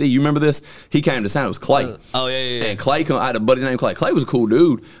ICC. You remember this? He came to town. It was Clay. Yeah. And Clay, I had a buddy named Clay. Clay was a cool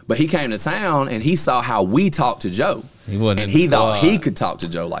dude, but he came to town and he saw how we talked to Joe. He wasn't and in the he thought squad. he could talk to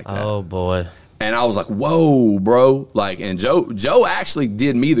Joe like that. Oh boy. And I was like, whoa, bro. Like, and Joe actually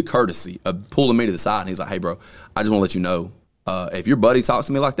did me the courtesy of pulling me to the side. And he's like, hey, bro, I just want to let you know, if your buddy talks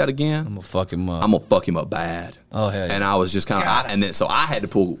to me like that again, I'm gonna fuck him up. I'm going to fuck him up bad. Oh, hell yeah. And I was just kind of, so I had to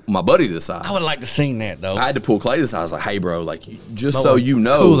pull my buddy to the side. I would like to sing that though. I had to pull Clay to the side. I was like, hey, bro, like, just But so like, you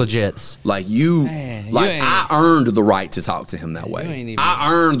know. cool the Jets. Like, you ain't- I earned the right to talk to him that way. ain't even- I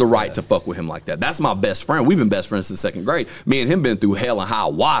earned the right to fuck with him like that. That's my best friend. We've been best friends since second grade. Me and him been through hell and high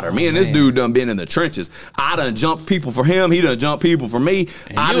water. Me and this dude done been in the trenches. I done jumped people for him. He done jumped people for me.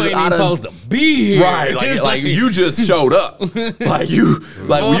 And you ain't even supposed to be here. Right, like you just showed up, when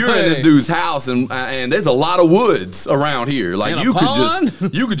you're in this dude's house and there's a lot of woods around here, like In a you pond?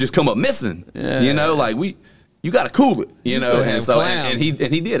 could just come up missing, you know, like you got to cool it, you know, could and have so clown. and he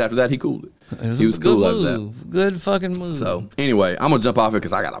did after that. He cooled it. He was a good cool after move. that. Good fucking move. So anyway, I'm gonna jump off here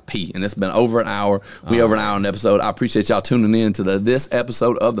because I gotta pee, and it's been over an hour. We over an hour on the episode. I appreciate y'all tuning in to this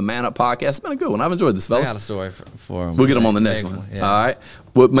episode of the Man Up Podcast. It's been a good one. I've enjoyed this, I fellas. got a story for him. We'll get them on the next one. Yeah. All right.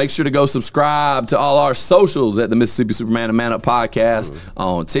 Well, make sure to go subscribe to all our socials at the Mississippi Superman and Man Up Podcast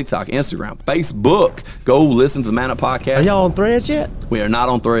on TikTok, Instagram, Facebook. Go listen to the Man Up Podcast. Are y'all on Threads yet? We are not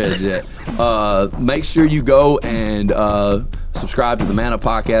on Threads yet. Make sure you go and subscribe to the Man Up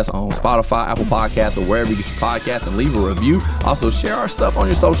Podcast on Spotify, Apple Podcasts, or wherever you get your podcasts, and leave a review. Also, share our stuff on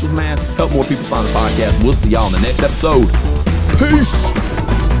your socials, man. Help more people find the podcast. We'll see y'all in the next episode. Peace.